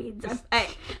jelly beans. I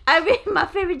mean, my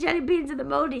favorite jelly beans are the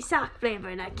moldy sock flavor,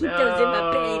 and I keep those in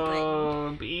my belly button.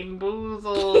 Oh, Bean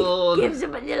Boozled. Gives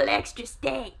them a little extra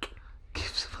stank.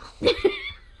 Gives them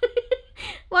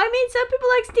Well, I mean, some people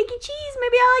like stinky cheese.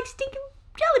 Maybe I like stinky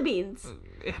jelly beans.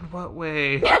 In what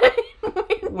way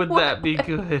In would what that be way?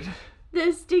 good?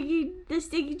 The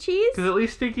stinky cheese? Because at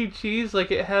least stinky cheese,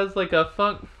 like, it has, like, a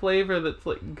funk flavor that's,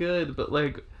 like, good, but,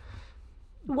 like...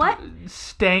 What?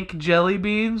 Stank jelly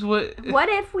beans? What? What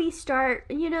if we start,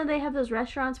 they have those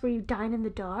restaurants where you dine in the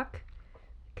dark?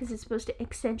 Because it's supposed to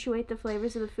accentuate the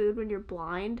flavors of the food when you're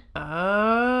blind.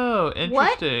 Oh,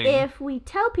 What interesting. if we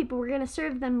tell people we're going to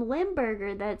serve them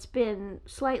Limburger that's been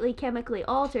slightly chemically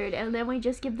altered, and then we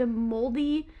just give them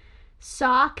moldy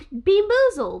sock Bean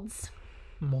Boozleds?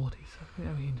 Moldy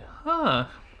something? I mean, huh.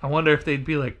 I wonder if they'd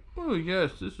be like, oh,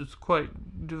 yes, this is quite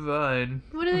divine.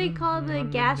 What do they call the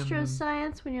gastro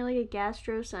science when you're like a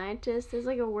gastro scientist? There's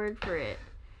like a word for it.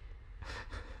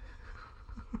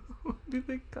 What do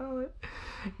they call it?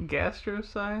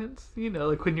 Gastroscience?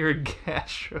 Like when you're a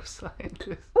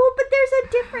gastroscientist. Well, but there's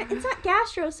a different. It's not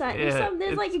gastro science. Yeah,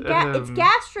 There's like it's, it's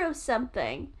gastro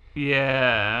something.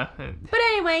 Yeah. But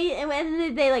anyway,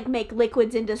 and they like make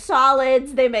liquids into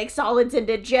solids. They make solids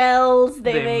into gels.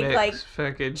 They make mix like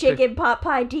fucking chicken pot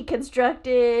pie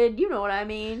deconstructed. You know what I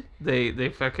mean? They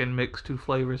fucking mix two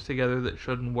flavors together that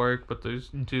shouldn't work, but there's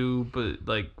do, but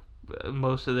like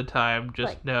most of the time. Just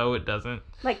Like- no, it doesn't.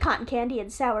 Like cotton candy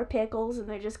and sour pickles, and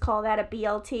they just call that a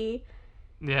BLT.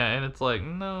 Yeah, and it's like,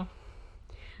 no.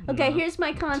 Okay, No. here's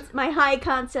my my high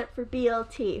concept for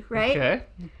BLT, right? Okay,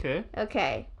 okay.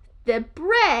 Okay. The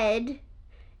bread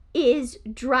is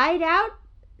dried out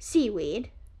seaweed,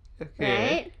 Okay.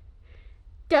 right?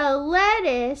 The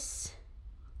lettuce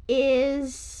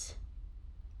is,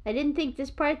 I didn't think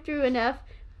this part through enough,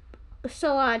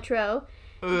 cilantro.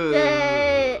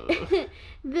 The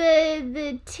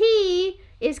the tea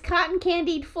is cotton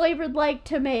candied flavored like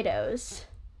tomatoes.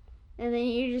 And then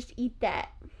you just eat that.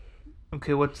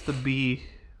 Okay, what's the B?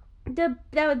 That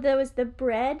was the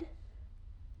bread,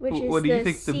 which is What do you the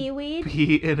think seaweed. the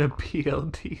B in a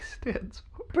PLT stands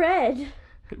for? Bread.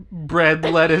 Bread,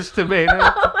 lettuce, tomato.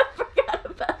 Oh, I forgot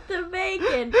about the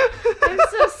bacon. I'm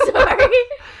so sorry.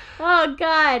 Oh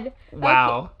God.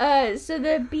 Wow. Okay, so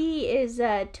the B is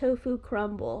tofu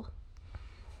crumble.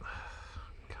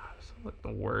 God, this is like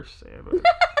the worst salmon.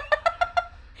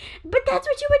 But that's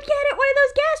what you would get at one of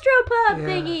those gastropub Yeah,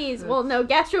 thingies. Well, no,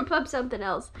 gastropub something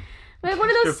else. But one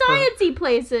of those Gastropub. sciencey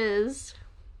places.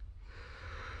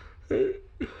 Okay,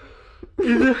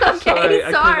 sorry. I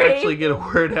couldn't actually get a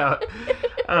word out.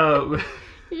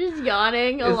 You're just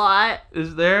yawning a Is- lot.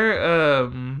 Is there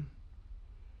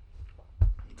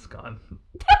It's gone.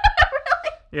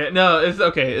 Yeah, no, it's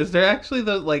okay. Is there actually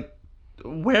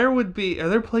where would be? Are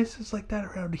there places like that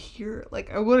around here?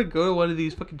 Like, I want to go to one of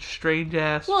these fucking strange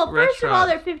ass. Well, first of all,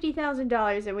 restaurants. they're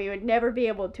 $50,000, and we would never be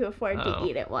able to afford to Oh.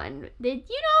 eat at one. Did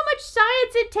you know how much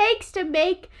science it takes to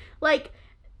make like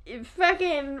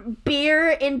fucking beer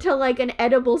into like an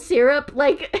edible syrup?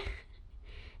 Like, they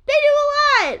do a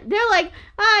lot. They're like,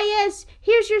 yes,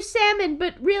 here's your salmon,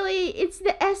 but really, it's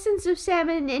the essence of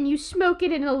salmon, and you smoke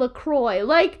it in a LaCroix.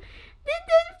 Like, the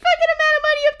fucking amount of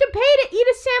money you have to pay to eat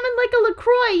a salmon like a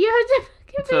LaCroix. You have to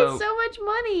fucking pay So- so much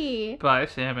money. Buy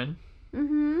salmon,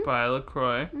 Mm-hmm. buy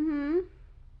LaCroix, Mm-hmm.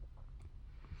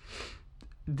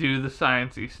 do the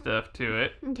sciencey stuff to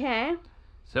it. Okay.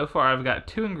 So far, I've got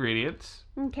 2 ingredients.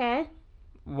 Okay.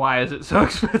 Why is it so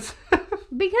expensive?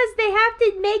 Because they have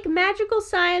to make magical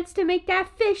science to make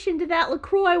that fish into that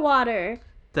LaCroix water.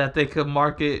 That they could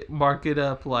mark it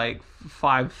up like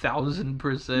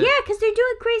 5,000%. Yeah, because they're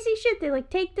doing crazy shit. They like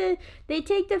take the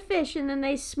fish and then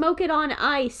they smoke it on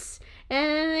ice. And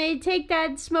then they take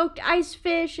that smoked ice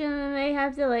fish and then they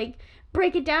have to like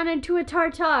break it down into a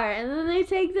tartare. And then they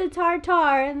take the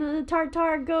tartare and then the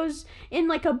tartare goes in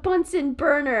like a Bunsen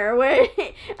burner where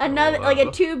another wow. like a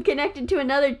tube connected to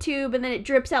another tube and then it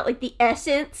drips out like the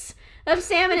essence of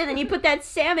salmon, and then you put that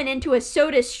salmon into a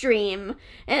soda stream,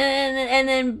 and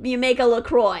then you make a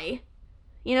LaCroix.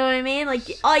 You know what I mean? Like,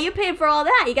 you pay for all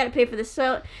that. You got to pay for the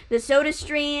soda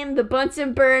stream, the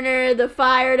Bunsen burner, the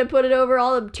fire to put it over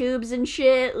all the tubes and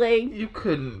shit. Like, You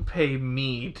couldn't pay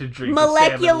me to drink a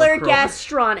molecular salmon LaCroix.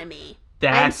 gastronomy.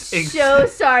 That's I'm so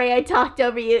sorry I talked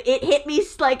over you. It hit me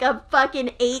like a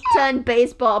fucking 8-ton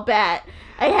baseball bat.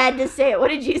 I had to say it. What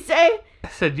did you say? I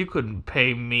said you couldn't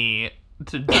pay me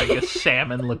to drink a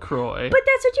salmon LaCroix. But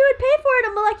that's what you would pay for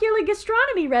at a molecular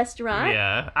gastronomy restaurant.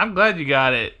 Yeah, I'm glad you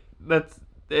got it. That's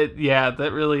it. Yeah,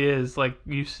 that really is like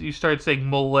you started saying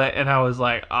mullet, and I was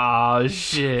like, oh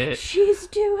shit. She's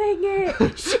doing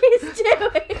it. She's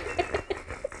doing it.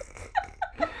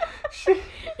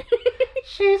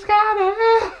 She's got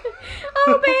it.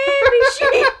 Oh, baby, she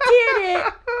did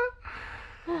it.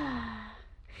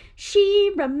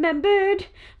 She remembered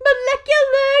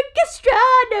molecular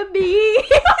gastronomy.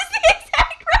 It was the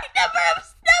exact right number.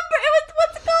 It was,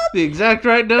 what's it called? The exact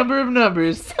right number of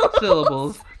numbers,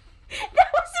 syllables. That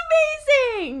was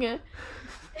amazing. I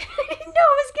didn't know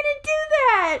I was going to do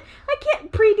that. I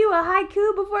can't pre-do a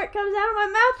haiku before it comes out of my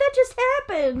mouth. That just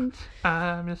happened.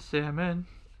 I'm your salmon.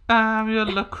 I'm your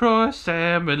LaCroix,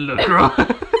 salmon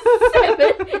LaCroix.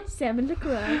 Salmon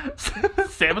LaCroix.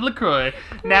 Salmon LaCroix,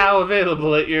 now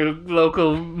available at your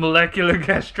local molecular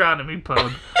gastronomy pub. No,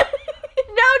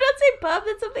 don't say pub.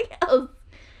 That's something else.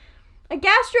 A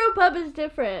gastropub is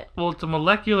different. Well, it's a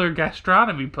molecular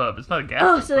gastronomy pub. It's not a gastropub.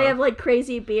 Oh, so they have like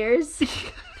crazy beers.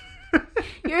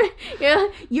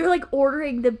 You're like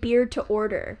ordering the beer to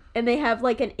order, and they have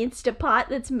like an Instapot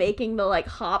that's making the like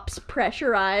hops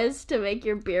pressurized to make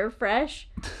your beer fresh.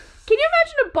 Can you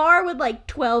imagine a bar with like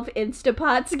 12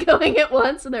 Instapots going at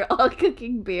once, and they're all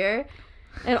cooking beer,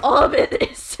 and all of it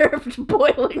is served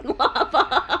boiling lava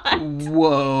hot?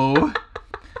 Whoa.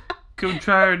 Come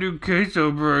try our new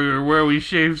queso burger where we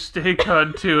shave steak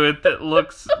onto it that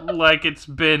looks like it's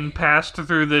been passed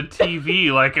through the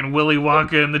TV like in Willy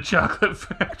Wonka and the Chocolate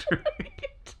Factory.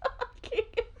 Talking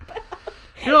about?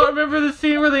 You don't remember the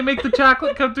scene where they make the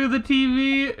chocolate come through the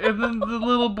TV, and then the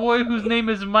little boy whose name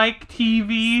is Mike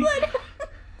TV?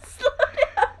 Slow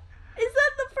down. Is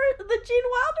that the Gene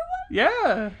Wilder one?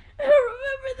 Yeah. I don't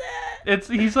remember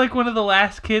that. He's like one of the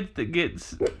last kids that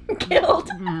gets Killed.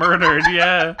 murdered.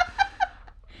 Yeah.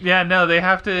 Yeah, no, they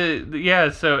have to. Yeah,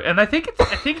 so, and I think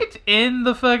it's in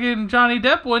the fucking Johnny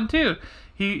Depp one too.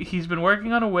 He's been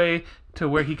working on a way to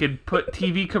where he could put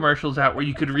TV commercials out where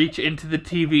you could reach into the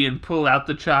TV and pull out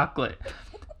the chocolate.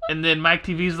 And then Mike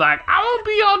TV's like, I won't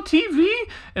be on TV.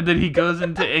 And then he goes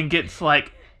into and gets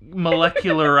like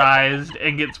molecularized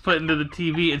and gets put into the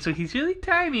TV. And so he's really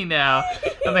tiny now.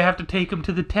 And they have to take him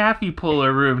to the taffy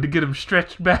puller room to get him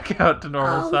stretched back out to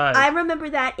normal size. I remember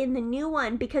that in the new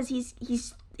one because he's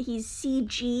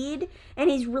CG'd and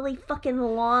he's really fucking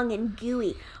long and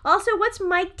gooey. Also, what's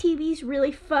Mike TV's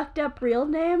really fucked up real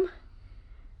name?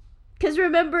 Because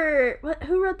remember,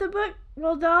 who wrote the book?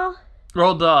 Roald Dahl?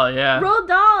 Roald Dahl, yeah. Roald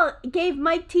Dahl gave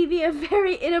Mike TV a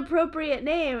very inappropriate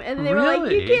name. And they were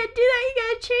like, you can't do that, you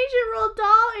gotta change it, Roald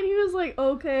Dahl. And he was like,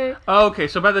 okay. Oh, okay,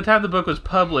 so by the time the book was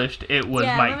published, it was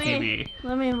Mike TV.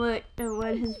 Let me look at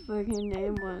what his fucking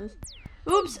name was.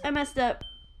 Oops, I messed up.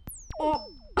 Oh,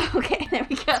 okay, there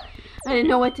we go. I didn't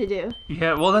know what to do.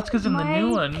 Yeah, well, that's because in the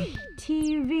new one...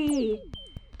 TV.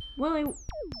 Willy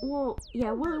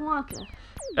Wonka.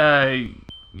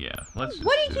 Yeah, let's just...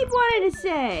 What do you keep wanting to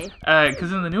say?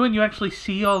 Because in the new one, you actually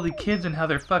see all the kids and how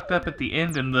they're fucked up at the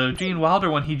end. And the Gene Wilder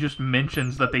one, he just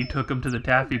mentions that they took him to the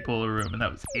taffy puller room, and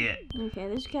that was it. Okay,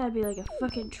 there's gotta be like a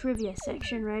fucking trivia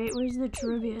section, right? Where's the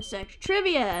trivia section?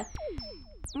 Trivia!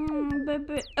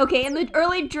 Okay, in the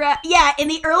early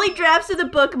drafts of the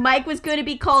book, Mike was going to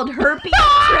be called Herpes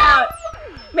Trout.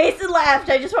 Mason laughed.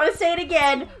 I just want to say it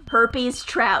again. Herpes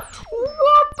Trout.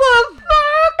 What the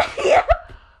fuck? Yeah.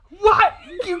 What?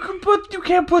 You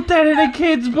can't put that in a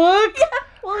kid's book. Yeah.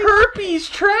 Well, Herpes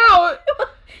Trout.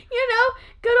 You know,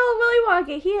 good old Willy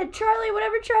Wonka. He had Charlie,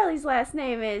 whatever Charlie's last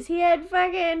name is. He had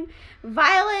fucking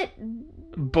Violet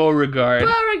Beauregard.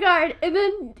 And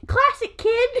then classic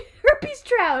kid, Herpes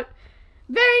Trout.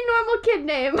 Very normal kid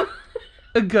name.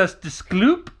 Augustus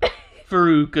Gloop.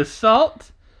 Farouk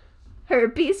Assault.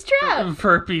 Herpes Trout.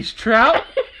 Herpes Trout.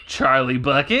 Charlie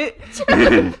Bucket.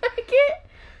 Charlie Bucket.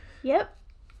 Yep.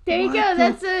 There you go.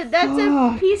 That's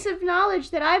a piece of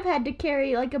knowledge that I've had to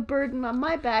carry like a burden on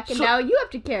my back, and now you have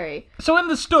to carry. So in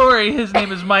the story, his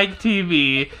name is Mike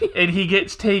TV, and he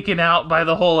gets taken out by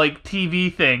the whole like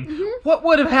TV thing. Mm-hmm. What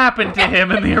would have happened to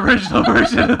him in the original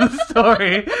version of the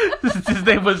story? His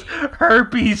name was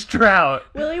Herpes Trout.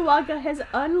 Willy Wonka has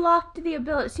unlocked the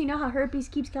ability. So you know how herpes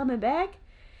keeps coming back?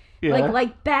 Yeah.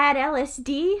 Like bad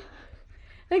LSD?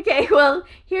 Okay, well,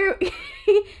 here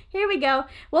we go.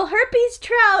 Well, Herpes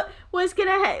Trout was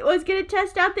gonna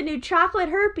test out the new chocolate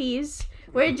herpes,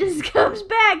 where it just comes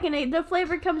back and the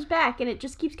flavor comes back and it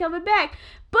just keeps coming back.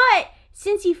 But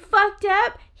since he fucked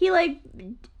up, he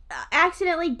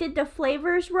accidentally did the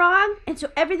flavors wrong, and so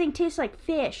everything tastes like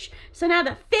fish. So now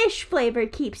the fish flavor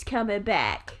keeps coming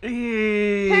back.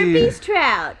 Herpes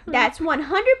Trout. That's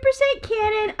 100%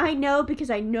 canon. I know because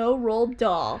I know Roald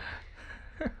Dahl.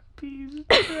 Herpes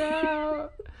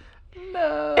Trout.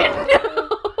 No. No.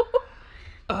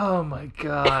 Oh my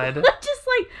god. Just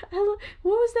what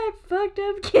was that fucked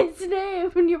up kid's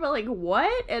name? And you were like,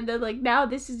 what? And then now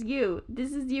this is you.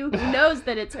 This is you who knows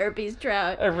that it's Herpes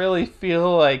Trout. I really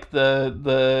feel like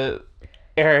the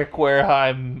Eric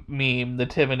Wareheim meme, the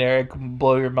Tim and Eric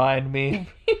blow your mind meme.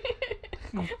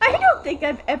 I don't think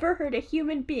I've ever heard a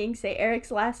human being say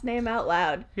Eric's last name out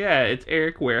loud. Yeah, it's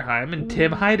Eric Wareheim and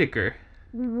Tim Heidecker.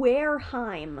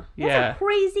 Wareheim. That's a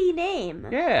crazy name.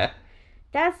 Yeah.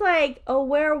 That's like a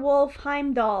werewolf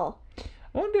Heimdall.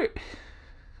 I wonder...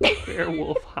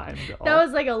 Werewolf Heimdall. That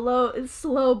was like a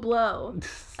slow blow.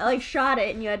 I shot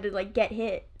it and you had to get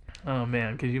hit. Oh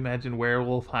man, could you imagine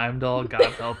Werewolf Heimdall? God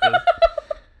help us.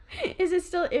 Is it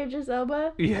still Idris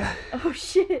Elba? Yeah. Oh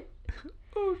shit.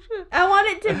 Oh shit. I want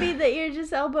it to be the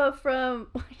Idris Elba from...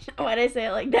 Why'd I say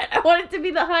it like that? I want it to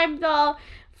be the Heimdall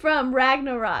from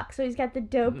Ragnarok. So he's got the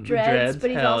dope dreads,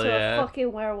 but he's also a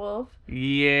fucking werewolf.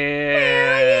 Yeah.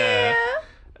 Hell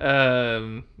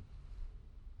yeah.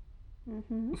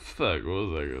 Fuck, what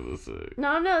was I gonna say?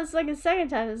 No, it's like the second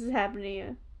time this has happened to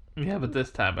you. Yeah, but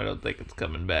this time I don't think it's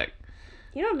coming back.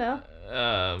 You don't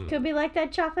know. Could be like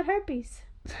that chocolate herpes.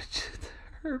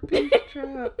 Herpes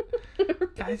Trout.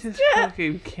 I just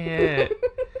fucking can't.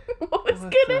 What was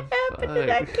gonna happen to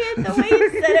that kid? The way you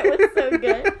said it was so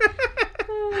good.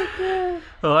 Oh god.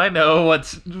 Well, I know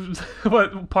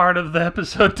what part of the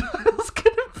episode title's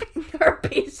gonna be.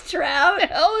 Herpes trout.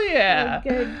 Hell yeah.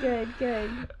 Oh, good.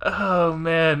 Oh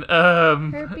man.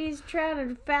 Herpes trout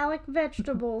and phallic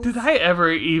vegetables. Did I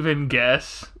ever even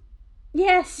guess?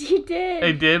 Yes, you did.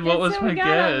 I did? What was my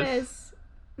guess?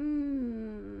 I don't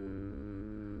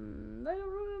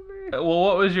remember. Well,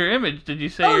 what was your image? Did you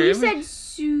say Oh, your you image?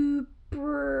 said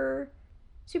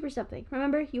super something.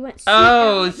 Remember? You went super.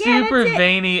 Oh, yeah, super that's it.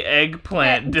 veiny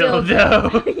eggplant Dildo.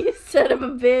 dildo. You son of a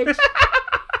bitch.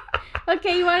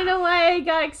 Okay, you want to know why I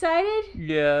got excited?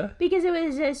 Yeah. Because it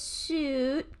was a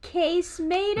suitcase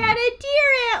made out of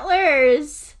deer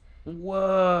antlers.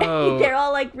 Whoa. They're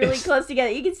all like really close together.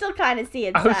 You can still kind of see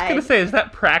inside. I was going to say, is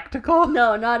that practical?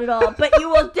 No, not at all. But you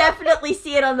will definitely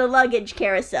see it on the luggage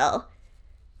carousel.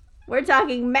 We're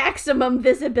talking maximum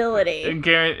visibility.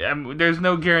 There's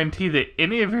no guarantee that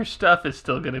any of your stuff is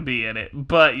still going to be in it,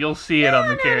 but you'll see it on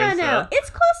the carousel. No. It's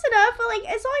close enough. Like,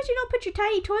 as long as you don't put your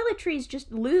tiny toiletries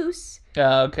just loose.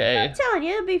 Okay. I'm telling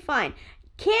you, it'll be fine.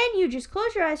 Can you just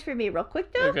close your eyes for me real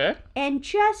quick, though? Okay. And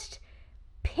just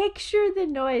picture the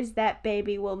noise that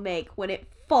baby will make when it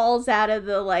falls out of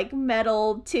the, like,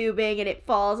 metal tubing and it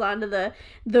falls onto the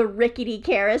rickety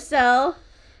carousel.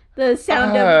 The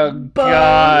sound of bones.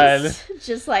 God.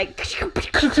 Just like...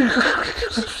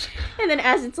 And then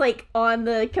as it's, like, on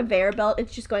the conveyor belt,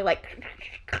 it's just going, like...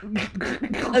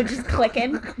 Oh, just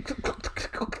clicking.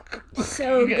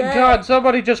 So good. God,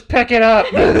 somebody just pick it up.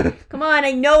 Come on,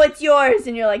 I know it's yours.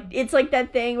 And you're like, it's like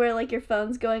that thing where, like, your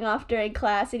phone's going off during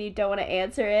class and you don't want to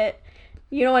answer it.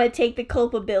 You don't want to take the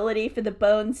culpability for the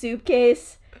bone soup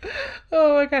case.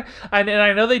 Oh my god. And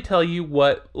I know they tell you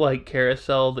what, like,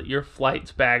 carousel that your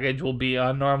flight's baggage will be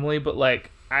on normally, but,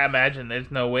 like, I imagine there's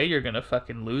no way you're gonna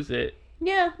fucking lose it.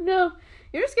 Yeah, no.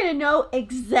 You're just gonna know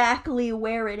exactly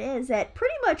where it is at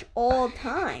pretty much all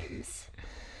times.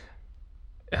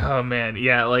 Oh man,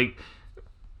 yeah, like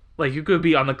you could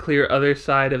be on the clear other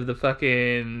side of the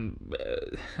fucking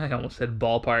I almost said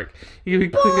ballpark. You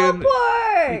could be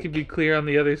Ballpark! You could be clear on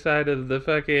the other side of the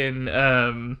fucking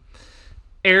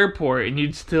airport, and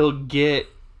you'd still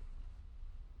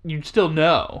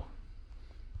know.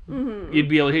 Mm-hmm. You'd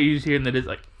be able to hear that it's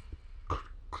like.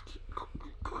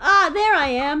 Ah, there I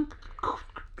am.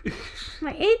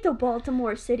 I hate the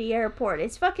Baltimore City Airport.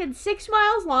 It's fucking 6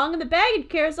 miles long, and the baggage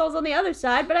carousel's on the other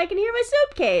side, but I can hear my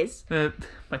suitcase.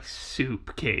 My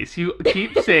suitcase. You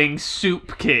keep saying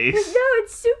suitcase. No,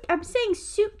 it's soup. I'm saying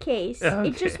suitcase. Okay.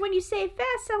 It just, when you say it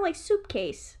fast, sound like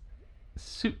suitcase.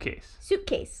 Suitcase.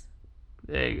 Suitcase.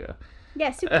 There you go.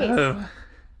 Yeah, suitcase.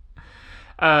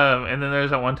 And then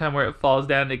there's that one time where it falls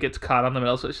down and it gets caught on the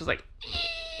metal, so it's just like...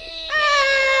 I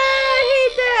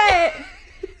hate that.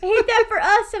 I hate that for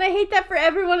us, and I hate that for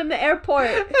everyone in the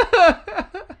airport.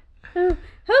 Hello,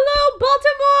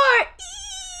 Baltimore!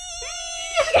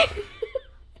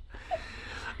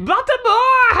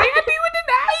 Baltimore! How you doing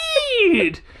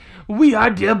tonight? We are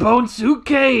Dearbone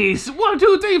Suitcase. 1,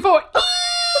 2, 3, 4.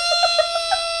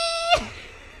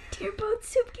 Dearbone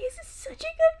Suitcase is such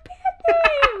a good band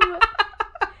name.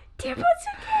 Dearbone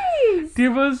Suitcase.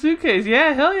 Dearbone Suitcase.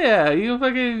 Yeah, hell yeah. You can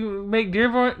fucking make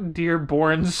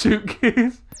Dearborn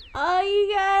Suitcase. Oh, you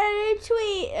got a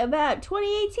tweet about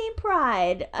 2018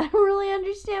 Pride. I don't really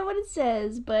understand what it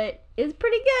says, but it's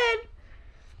pretty good.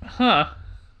 Huh.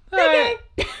 Okay.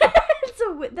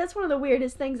 That's one of the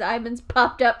weirdest things Ivan's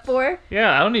popped up for.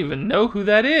 Yeah, I don't even know who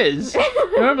that is.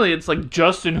 Normally it's like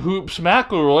Justin Hoops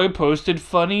McElroy posted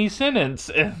funny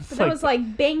sentence. But that was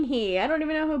like Bing He. I don't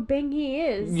even know who Bing He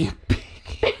is. Yeah,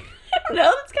 I don't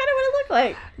know. That's kind of what it looked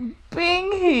like.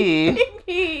 Bing He. Bing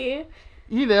He.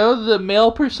 You know, the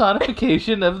male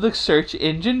personification of the search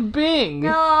engine Bing.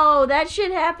 No, that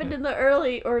shit happened in the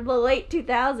early or the late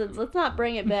 2000s. Let's not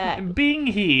bring it back. Bing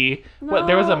He. No. What,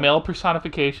 there was a male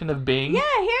personification of Bing? Yeah,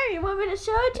 here, you want me to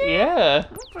show it to you? Yeah.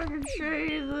 I'll fucking show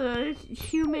you the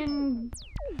human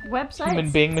website.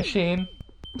 Human Bing machine.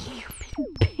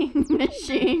 Human Bing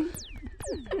machine.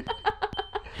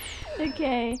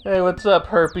 Okay. Hey, what's up,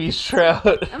 herpes trout?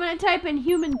 I'm gonna type in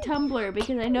human Tumblr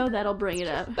because I know that'll bring it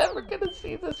up. Never gonna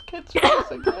see this kid's face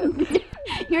again.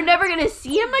 You're never gonna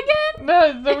see him again?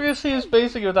 No, never gonna see his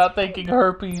face again without thinking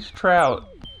herpes trout.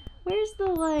 Where's the,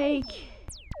 like...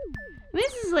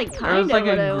 This is, like, kind There of was like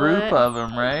what a I group want. of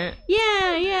them, right?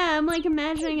 Yeah, I'm, like,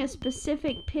 imagining a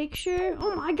specific picture.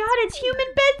 Oh my god, it's Human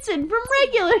Benson from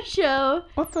Regular Show!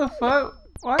 What the fuck?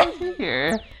 Why is he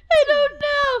here? I don't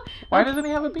know! Why doesn't he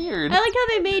have a beard? I like how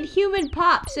they made Human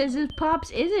Pops, as if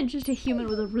Pops isn't just a human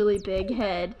with a really big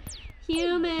head.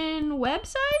 Human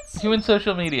websites? Human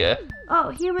social media.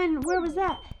 Oh, human, where was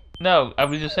that? No, I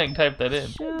was just saying type that in.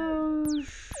 Social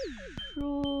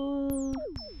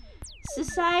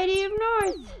Society of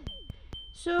North.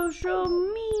 Social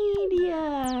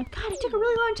media. God, it took a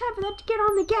really long time for that to get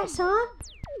on the guess, huh?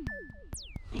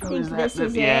 I think this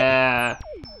is it. Yeah.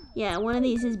 Yeah, one of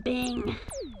these is Bing.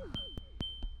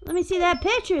 Let me see that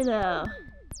picture, though.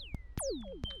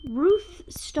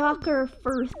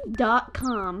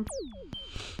 RuthStalkerFirth.com.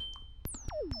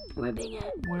 Where Bing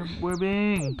at? Where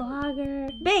Bing? Blogger.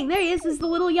 Bing, there he is. This is the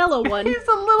little yellow one. He's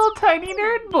a little tiny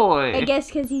nerd boy. I guess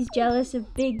because he's jealous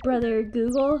of Big Brother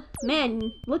Google.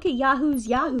 Man, look at Yahoo's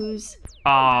Yahoos.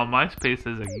 Aw, MySpace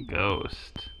is a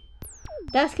ghost.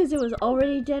 That's because it was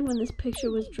already dead when this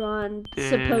picture was drawn,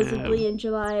 supposedly in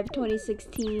July of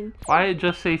 2016. Why did it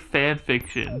just say fan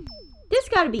fiction? This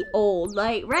gotta be old,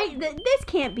 like, right? This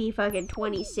can't be fucking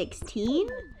 2016.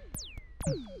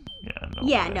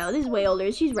 Yeah, no, this is way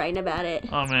older. She's writing about it.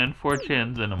 Oh man,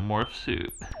 4chan's in a morph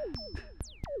suit.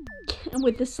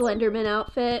 With the Slenderman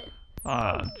outfit.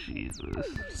 Oh, Jesus.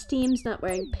 Steam's not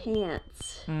wearing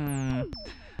pants.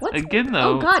 What's... Again,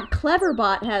 though... Oh god,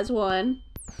 Cleverbot has one.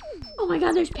 Oh my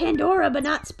god, there's Pandora, but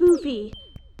not Spoofy.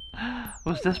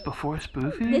 Was this before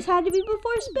Spoofy? This had to be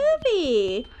before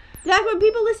Spoofy. Back when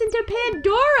people listened to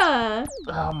Pandora.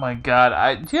 Oh my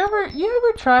god, you ever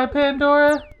try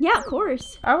Pandora? Yeah, of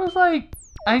course. I was like,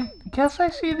 I guess I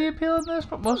see the appeal in this,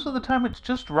 but most of the time it's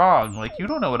just wrong. Like, you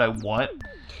don't know what I want.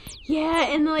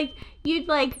 Yeah, and like, you'd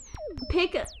like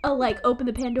pick open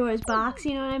the Pandora's box,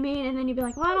 you know what I mean? And then you'd be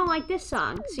like, well, I don't like this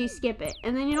song, so you skip it.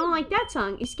 And then you don't like that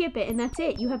song, you skip it, and that's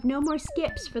it. You have no more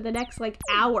skips for the next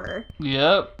hour.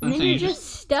 Yep. And then so you're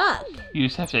just stuck. You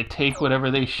just have to take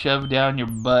whatever they shove down your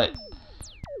butt.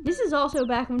 This is also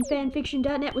back when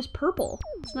fanfiction.net was purple.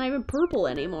 It's not even purple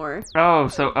anymore. Oh,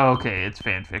 okay, it's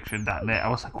fanfiction.net. I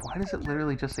was like, why does it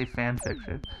literally just say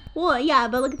fanfiction? Well, yeah,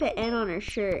 but look at the N on her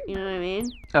shirt, you know what I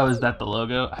mean? Oh, is that the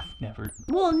logo? I've never...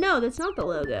 Well, no, that's not the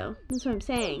logo. That's what I'm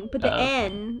saying. But the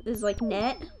N is like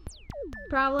net,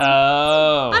 probably.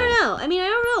 Oh. I don't know. I mean, I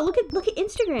don't know. Look at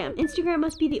Instagram. Instagram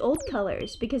must be the old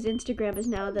colors because Instagram is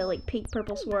now the pink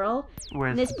purple swirl.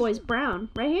 Where's and this boy's brown,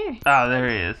 right here. Oh, there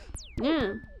he is.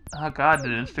 Yeah. Oh god,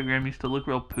 did Instagram used to look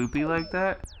real poopy like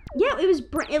that? Yeah, it was.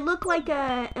 It looked like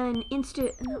an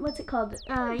instant. What's it called?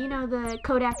 You know, the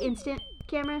Kodak Instant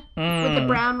camera with the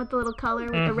brown with the little color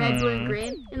with the red, blue, and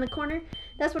green in the corner.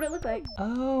 That's what it looked like.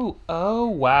 Oh,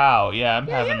 wow. Yeah, I'm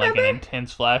having an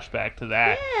intense flashback to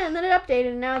that. Yeah, and then it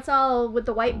updated, and now it's all with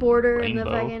the white border and the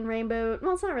Rainbow. fucking rainbow.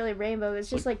 Well, it's not really rainbow. It's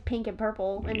just pink and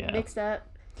purple and mixed up.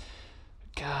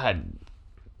 God.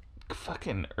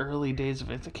 Fucking early days of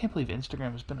it. I can't believe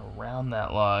Instagram has been around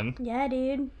that long. Yeah,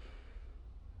 dude.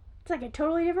 It's like a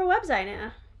totally different website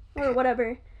now. Or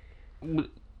whatever.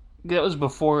 That was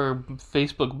before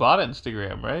Facebook bought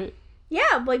Instagram, right?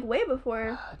 Yeah, way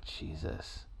before. Oh,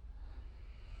 Jesus.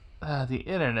 The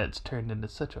internet's turned into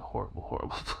such a horrible,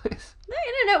 horrible place. The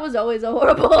internet was always a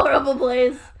horrible, horrible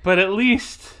place. But at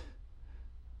least...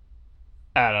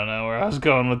 I don't know where I was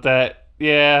going with that.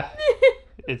 Yeah.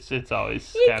 It's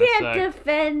always you kind of can't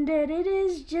defend it. It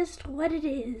is just what it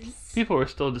is. People are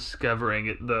still discovering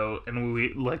it though, and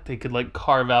they could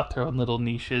carve out their own little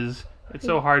niches. It's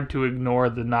so hard to ignore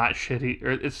the not shitty,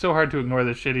 or it's so hard to ignore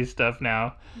the shitty stuff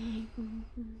now.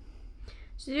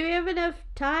 So do we have enough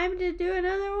time to do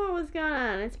another one? What's going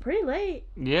on? It's pretty late.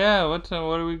 Yeah. What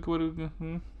are we?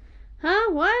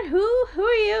 Huh? What? Who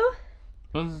are you?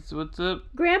 What's up?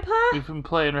 Grandpa? We've been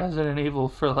playing Resident Evil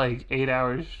for 8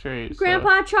 hours straight.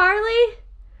 Grandpa Charlie?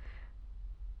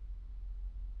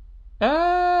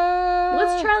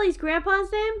 What's Charlie's grandpa's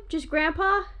name? Just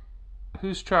Grandpa?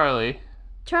 Who's Charlie?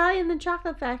 Charlie in the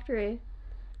Chocolate Factory.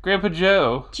 Grandpa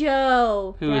Joe.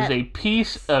 Joe. Who is a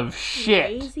piece of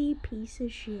shit. Lazy piece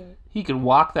of shit. He could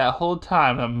walk that whole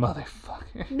time, a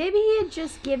motherfucker. Maybe he had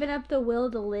just given up the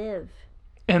will to live.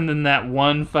 And then that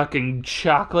one fucking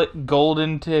chocolate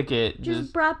golden ticket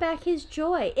just brought back his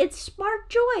joy. It sparked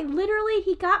joy. Literally,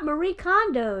 he got Marie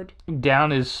Kondo'd.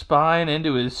 Down his spine,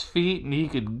 into his feet, and he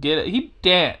could get it. He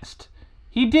danced.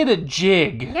 He did a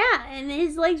jig. Yeah, and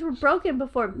his legs were broken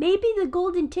before. Maybe the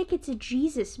golden ticket's a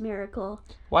Jesus miracle.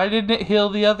 Why didn't it heal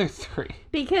the other 3?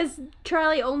 Because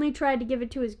Charlie only tried to give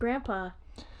it to his grandpa.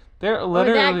 They're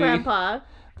literally... Or that grandpa.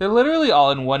 They're literally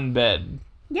all in one bed.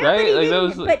 Yeah,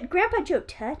 right? But Grandpa Joe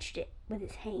touched it with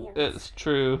his hands. It's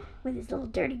true. With his little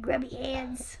dirty, grubby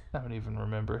hands. I don't even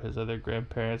remember his other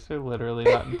grandparents. They're literally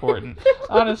not important.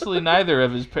 Honestly, neither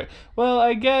of his parents... Well,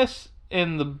 I guess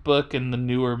in the book and the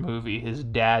newer movie, his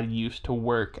dad used to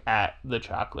work at the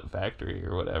chocolate factory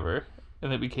or whatever.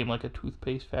 And it became a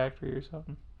toothpaste factory or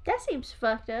something. That seems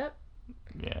fucked up.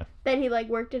 Yeah. That he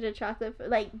worked at a chocolate...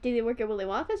 did he work at Willy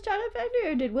Wonka's chocolate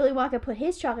factory? Or did Willy Wonka put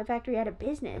his chocolate factory out of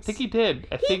business? I think he did.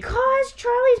 He caused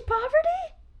Charlie's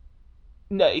poverty?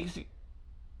 No,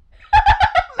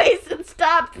 Mason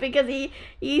stopped because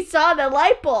he saw the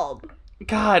light bulb.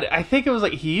 God, I think it was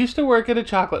like he used to work at a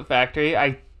chocolate factory.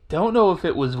 I don't know if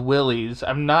it was Willie's.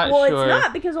 I'm not sure. Well, it's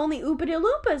not because only Oompa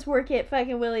Loompas work at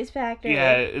fucking Willie's factory.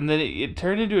 Yeah, and then it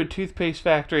turned into a toothpaste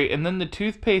factory, and then the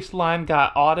toothpaste line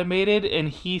got automated, and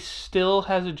he still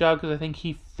has a job because I think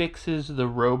he fixes the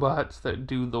robots that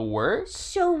do the work.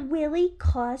 So Willie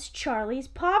caused Charlie's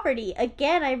poverty.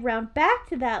 Again, I round back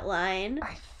to that line.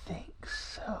 I think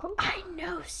so. I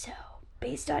know so.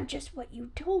 Based on just what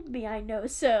you told me, I know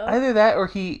so. Either that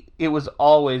or it was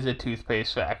always a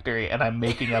toothpaste factory, and I'm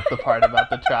making up the part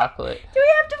about the chocolate. Do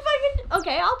we have to fucking...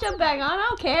 Okay, I'll jump back on. I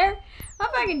don't care.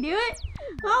 I'll fucking do it.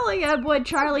 I'll look up what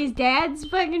Charlie's dad's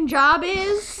fucking job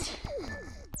is.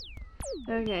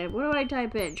 Okay, what do I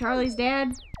type in? Charlie's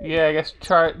dad? Yeah, I guess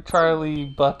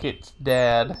Charlie Bucket's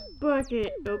dad.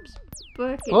 Bucket. Oops.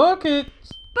 Bucket. Bucket!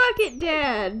 Bucket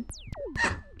dad.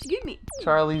 Excuse me.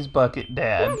 Charlie's Bucket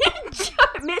dad.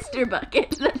 Mr. Bucket.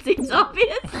 That seems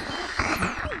obvious.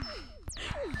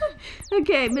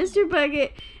 Okay, Mr.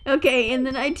 Bucket. Okay, in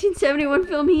the 1971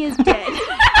 film, he is dead.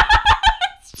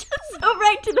 It's just so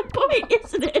right to the point,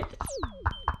 isn't it?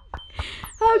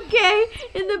 Okay,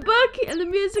 in the book and the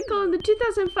musical in the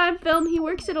 2005 film, he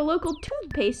works at a local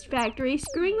toothpaste factory,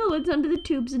 screwing the lids onto the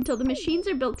tubes until the machines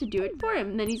are built to do it for him,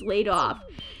 and then he's laid off.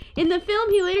 In the film,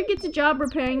 he later gets a job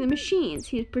repairing the machines.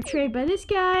 He's portrayed by this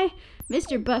guy,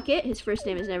 Mr. Bucket. His first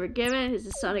name is never given. He's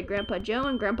the son of Grandpa Joe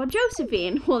and Grandpa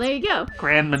Josephine. Well, there you go.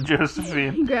 Grandma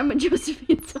Josephine. Grandma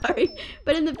Josephine, sorry.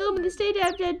 But in the film and the stage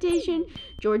adaptation,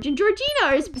 George and Georgina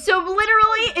are... So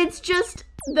literally, it's just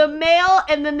the male,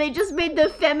 and then they just made the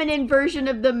feminine version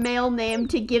of the male name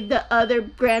to give the other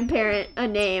grandparent a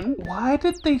name. Why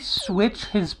did they switch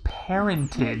his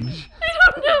parentage?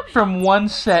 I don't know. From one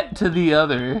set to the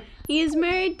other. He is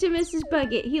married to Mrs.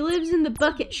 Bucket. He lives in the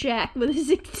Bucket Shack with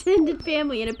his extended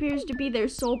family and appears to be their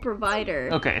sole provider.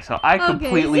 Okay, so I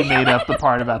completely made up the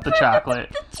part about the chocolate.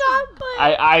 The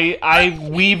chocolate. I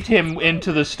weaved him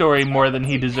into the story more than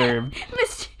he deserved.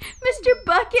 Mr.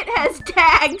 Bucket has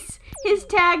tags. His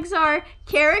tags are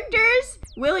characters,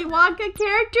 Willy Wonka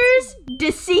characters,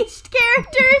 deceased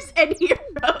characters, and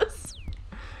heroes.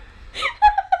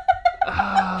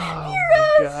 Oh,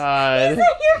 Heroes. God.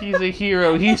 He's a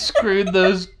hero. He screwed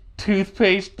those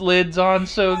toothpaste lids on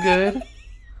so good. What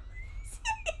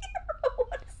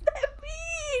does that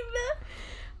mean?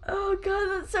 Oh,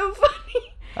 God, that's so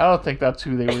funny. I don't think that's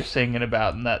who they were singing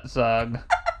about in that song.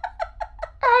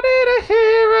 I need a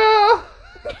hero.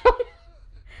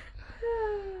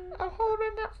 I'm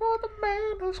holding out for the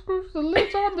man who screws the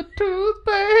lids on the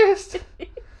toothpaste.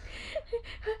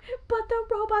 But the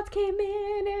robots came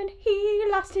in and he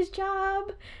lost his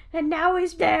job. And now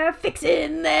he's there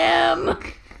fixing them.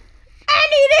 I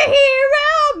need a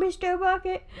hero, Mr.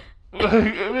 Bucket.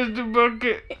 Mr.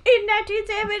 Bucket. In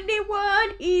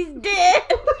 1971, he's dead.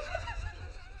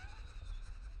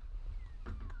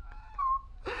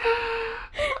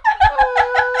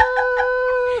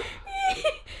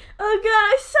 Oh God,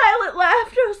 I silent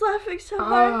laughed. I was laughing so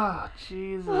hard. Oh,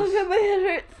 Jesus. Oh God, my head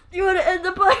hurts. You want to end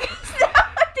the podcast now?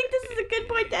 I think this is a good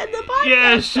point to end the podcast.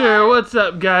 Yeah, sure. What's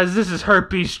up, guys? This is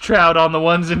Herpes Trout on the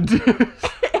ones and twos.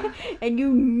 And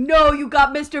you know you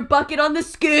got Mr. Bucket on the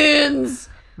skins.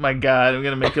 My God, I'm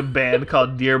going to make a band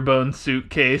called Dearbone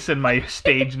Suitcase, and my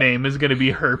stage name is going to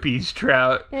be Herpes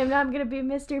Trout. And I'm going to be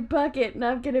Mr. Bucket, and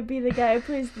I'm going to be the guy who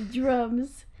plays the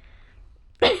drums.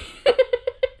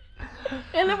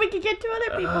 And then we can get to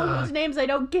other people whose names I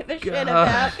don't give a shit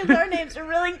about, because our names are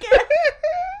really good.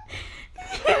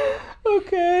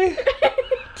 Okay.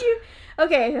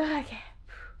 Okay.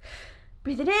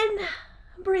 Breathe it in,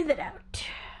 breathe it out.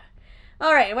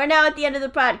 Alright, we're now at the end of the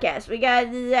podcast. We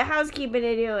got the housekeeping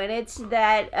to do, and it's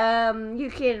that you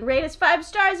can rate us 5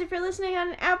 stars if you're listening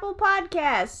on Apple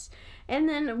Podcasts. And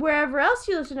then wherever else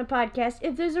you listen to podcasts,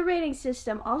 if there's a rating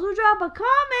system, also drop a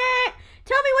comment.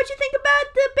 Tell me what you think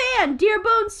about the band,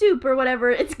 Dearbone Soup, or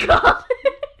whatever it's called.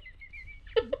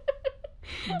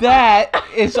 That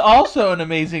is also an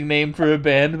amazing name for a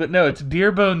band, but no, it's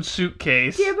Dearbone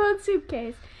Suitcase. Dearbone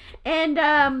Suitcase. And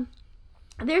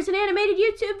there's an animated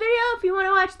YouTube video if you want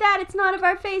to watch that. It's not of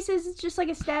our faces. It's just like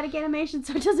a static animation,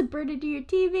 so it doesn't burn into your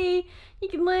TV. You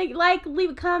can like, leave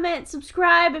a comment,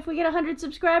 subscribe. If we get 100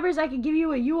 subscribers, I can give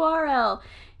you a URL.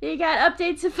 You got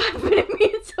updates of 5-minute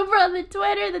mutes over on the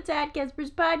Twitter. That's at Gaspers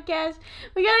Podcast.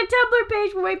 We got a Tumblr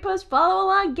page where we post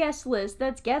follow-along guest lists.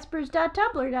 That's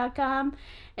gaspers.tumblr.com.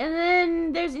 And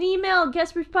then there's an email,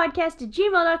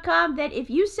 gasperspodcast@gmail.com, that if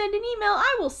you send an email,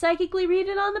 I will psychically read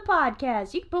it on the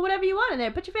podcast. You can put whatever you want in there.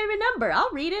 Put your favorite number.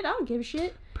 I'll read it. I don't give a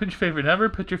shit. Put your favorite number.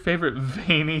 Put your favorite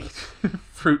veiny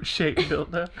fruit-shaped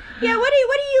dildo. Yeah, what do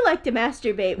you like to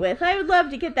masturbate with? I would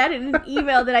love to get that in an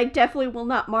email that I definitely will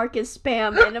not mark as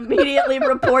spam and immediately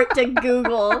report to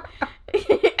Google.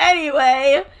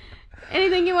 Anyway,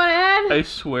 anything you want to add? I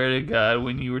swear to God,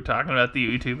 when you were talking about the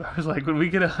YouTube, I was like, when we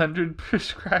get 100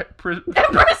 Prescribers.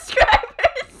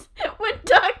 When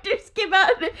doctors give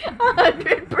out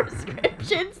 100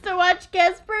 prescriptions to watch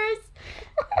Caspers.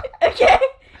 Okay.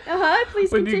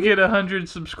 Please when continue. you get 100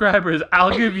 subscribers,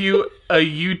 I'll give you a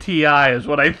UTI is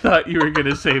what I thought you were going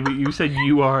to say, but you said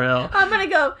URL. I'm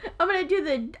gonna do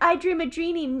the I Dream a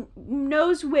Genie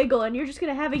nose wiggle, and you're just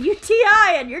gonna have a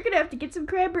UTI, and you're gonna have to get some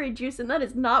cranberry juice, and that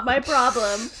is not my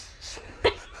problem.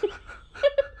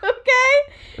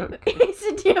 Okay?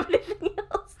 So do you have anything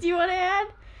else you want to add?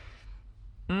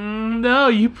 No,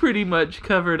 you pretty much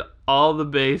covered all the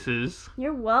bases.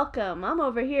 You're welcome. I'm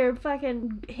over here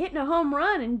fucking hitting a home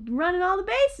run and running all the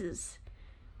bases.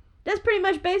 That's pretty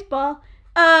much baseball.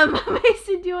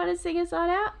 Mason, do you want to sing us on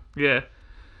out? Yeah.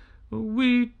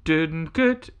 We didn't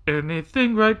get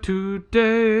anything right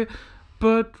today,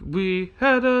 but we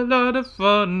had a lot of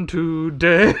fun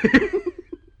today.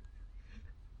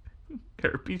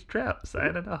 Herpes Trout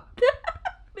signing off.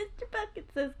 Mr. Bucket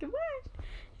says goodbye.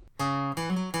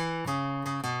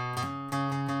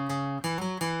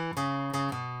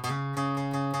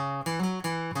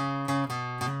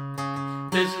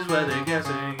 This is where the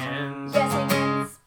guessing ends.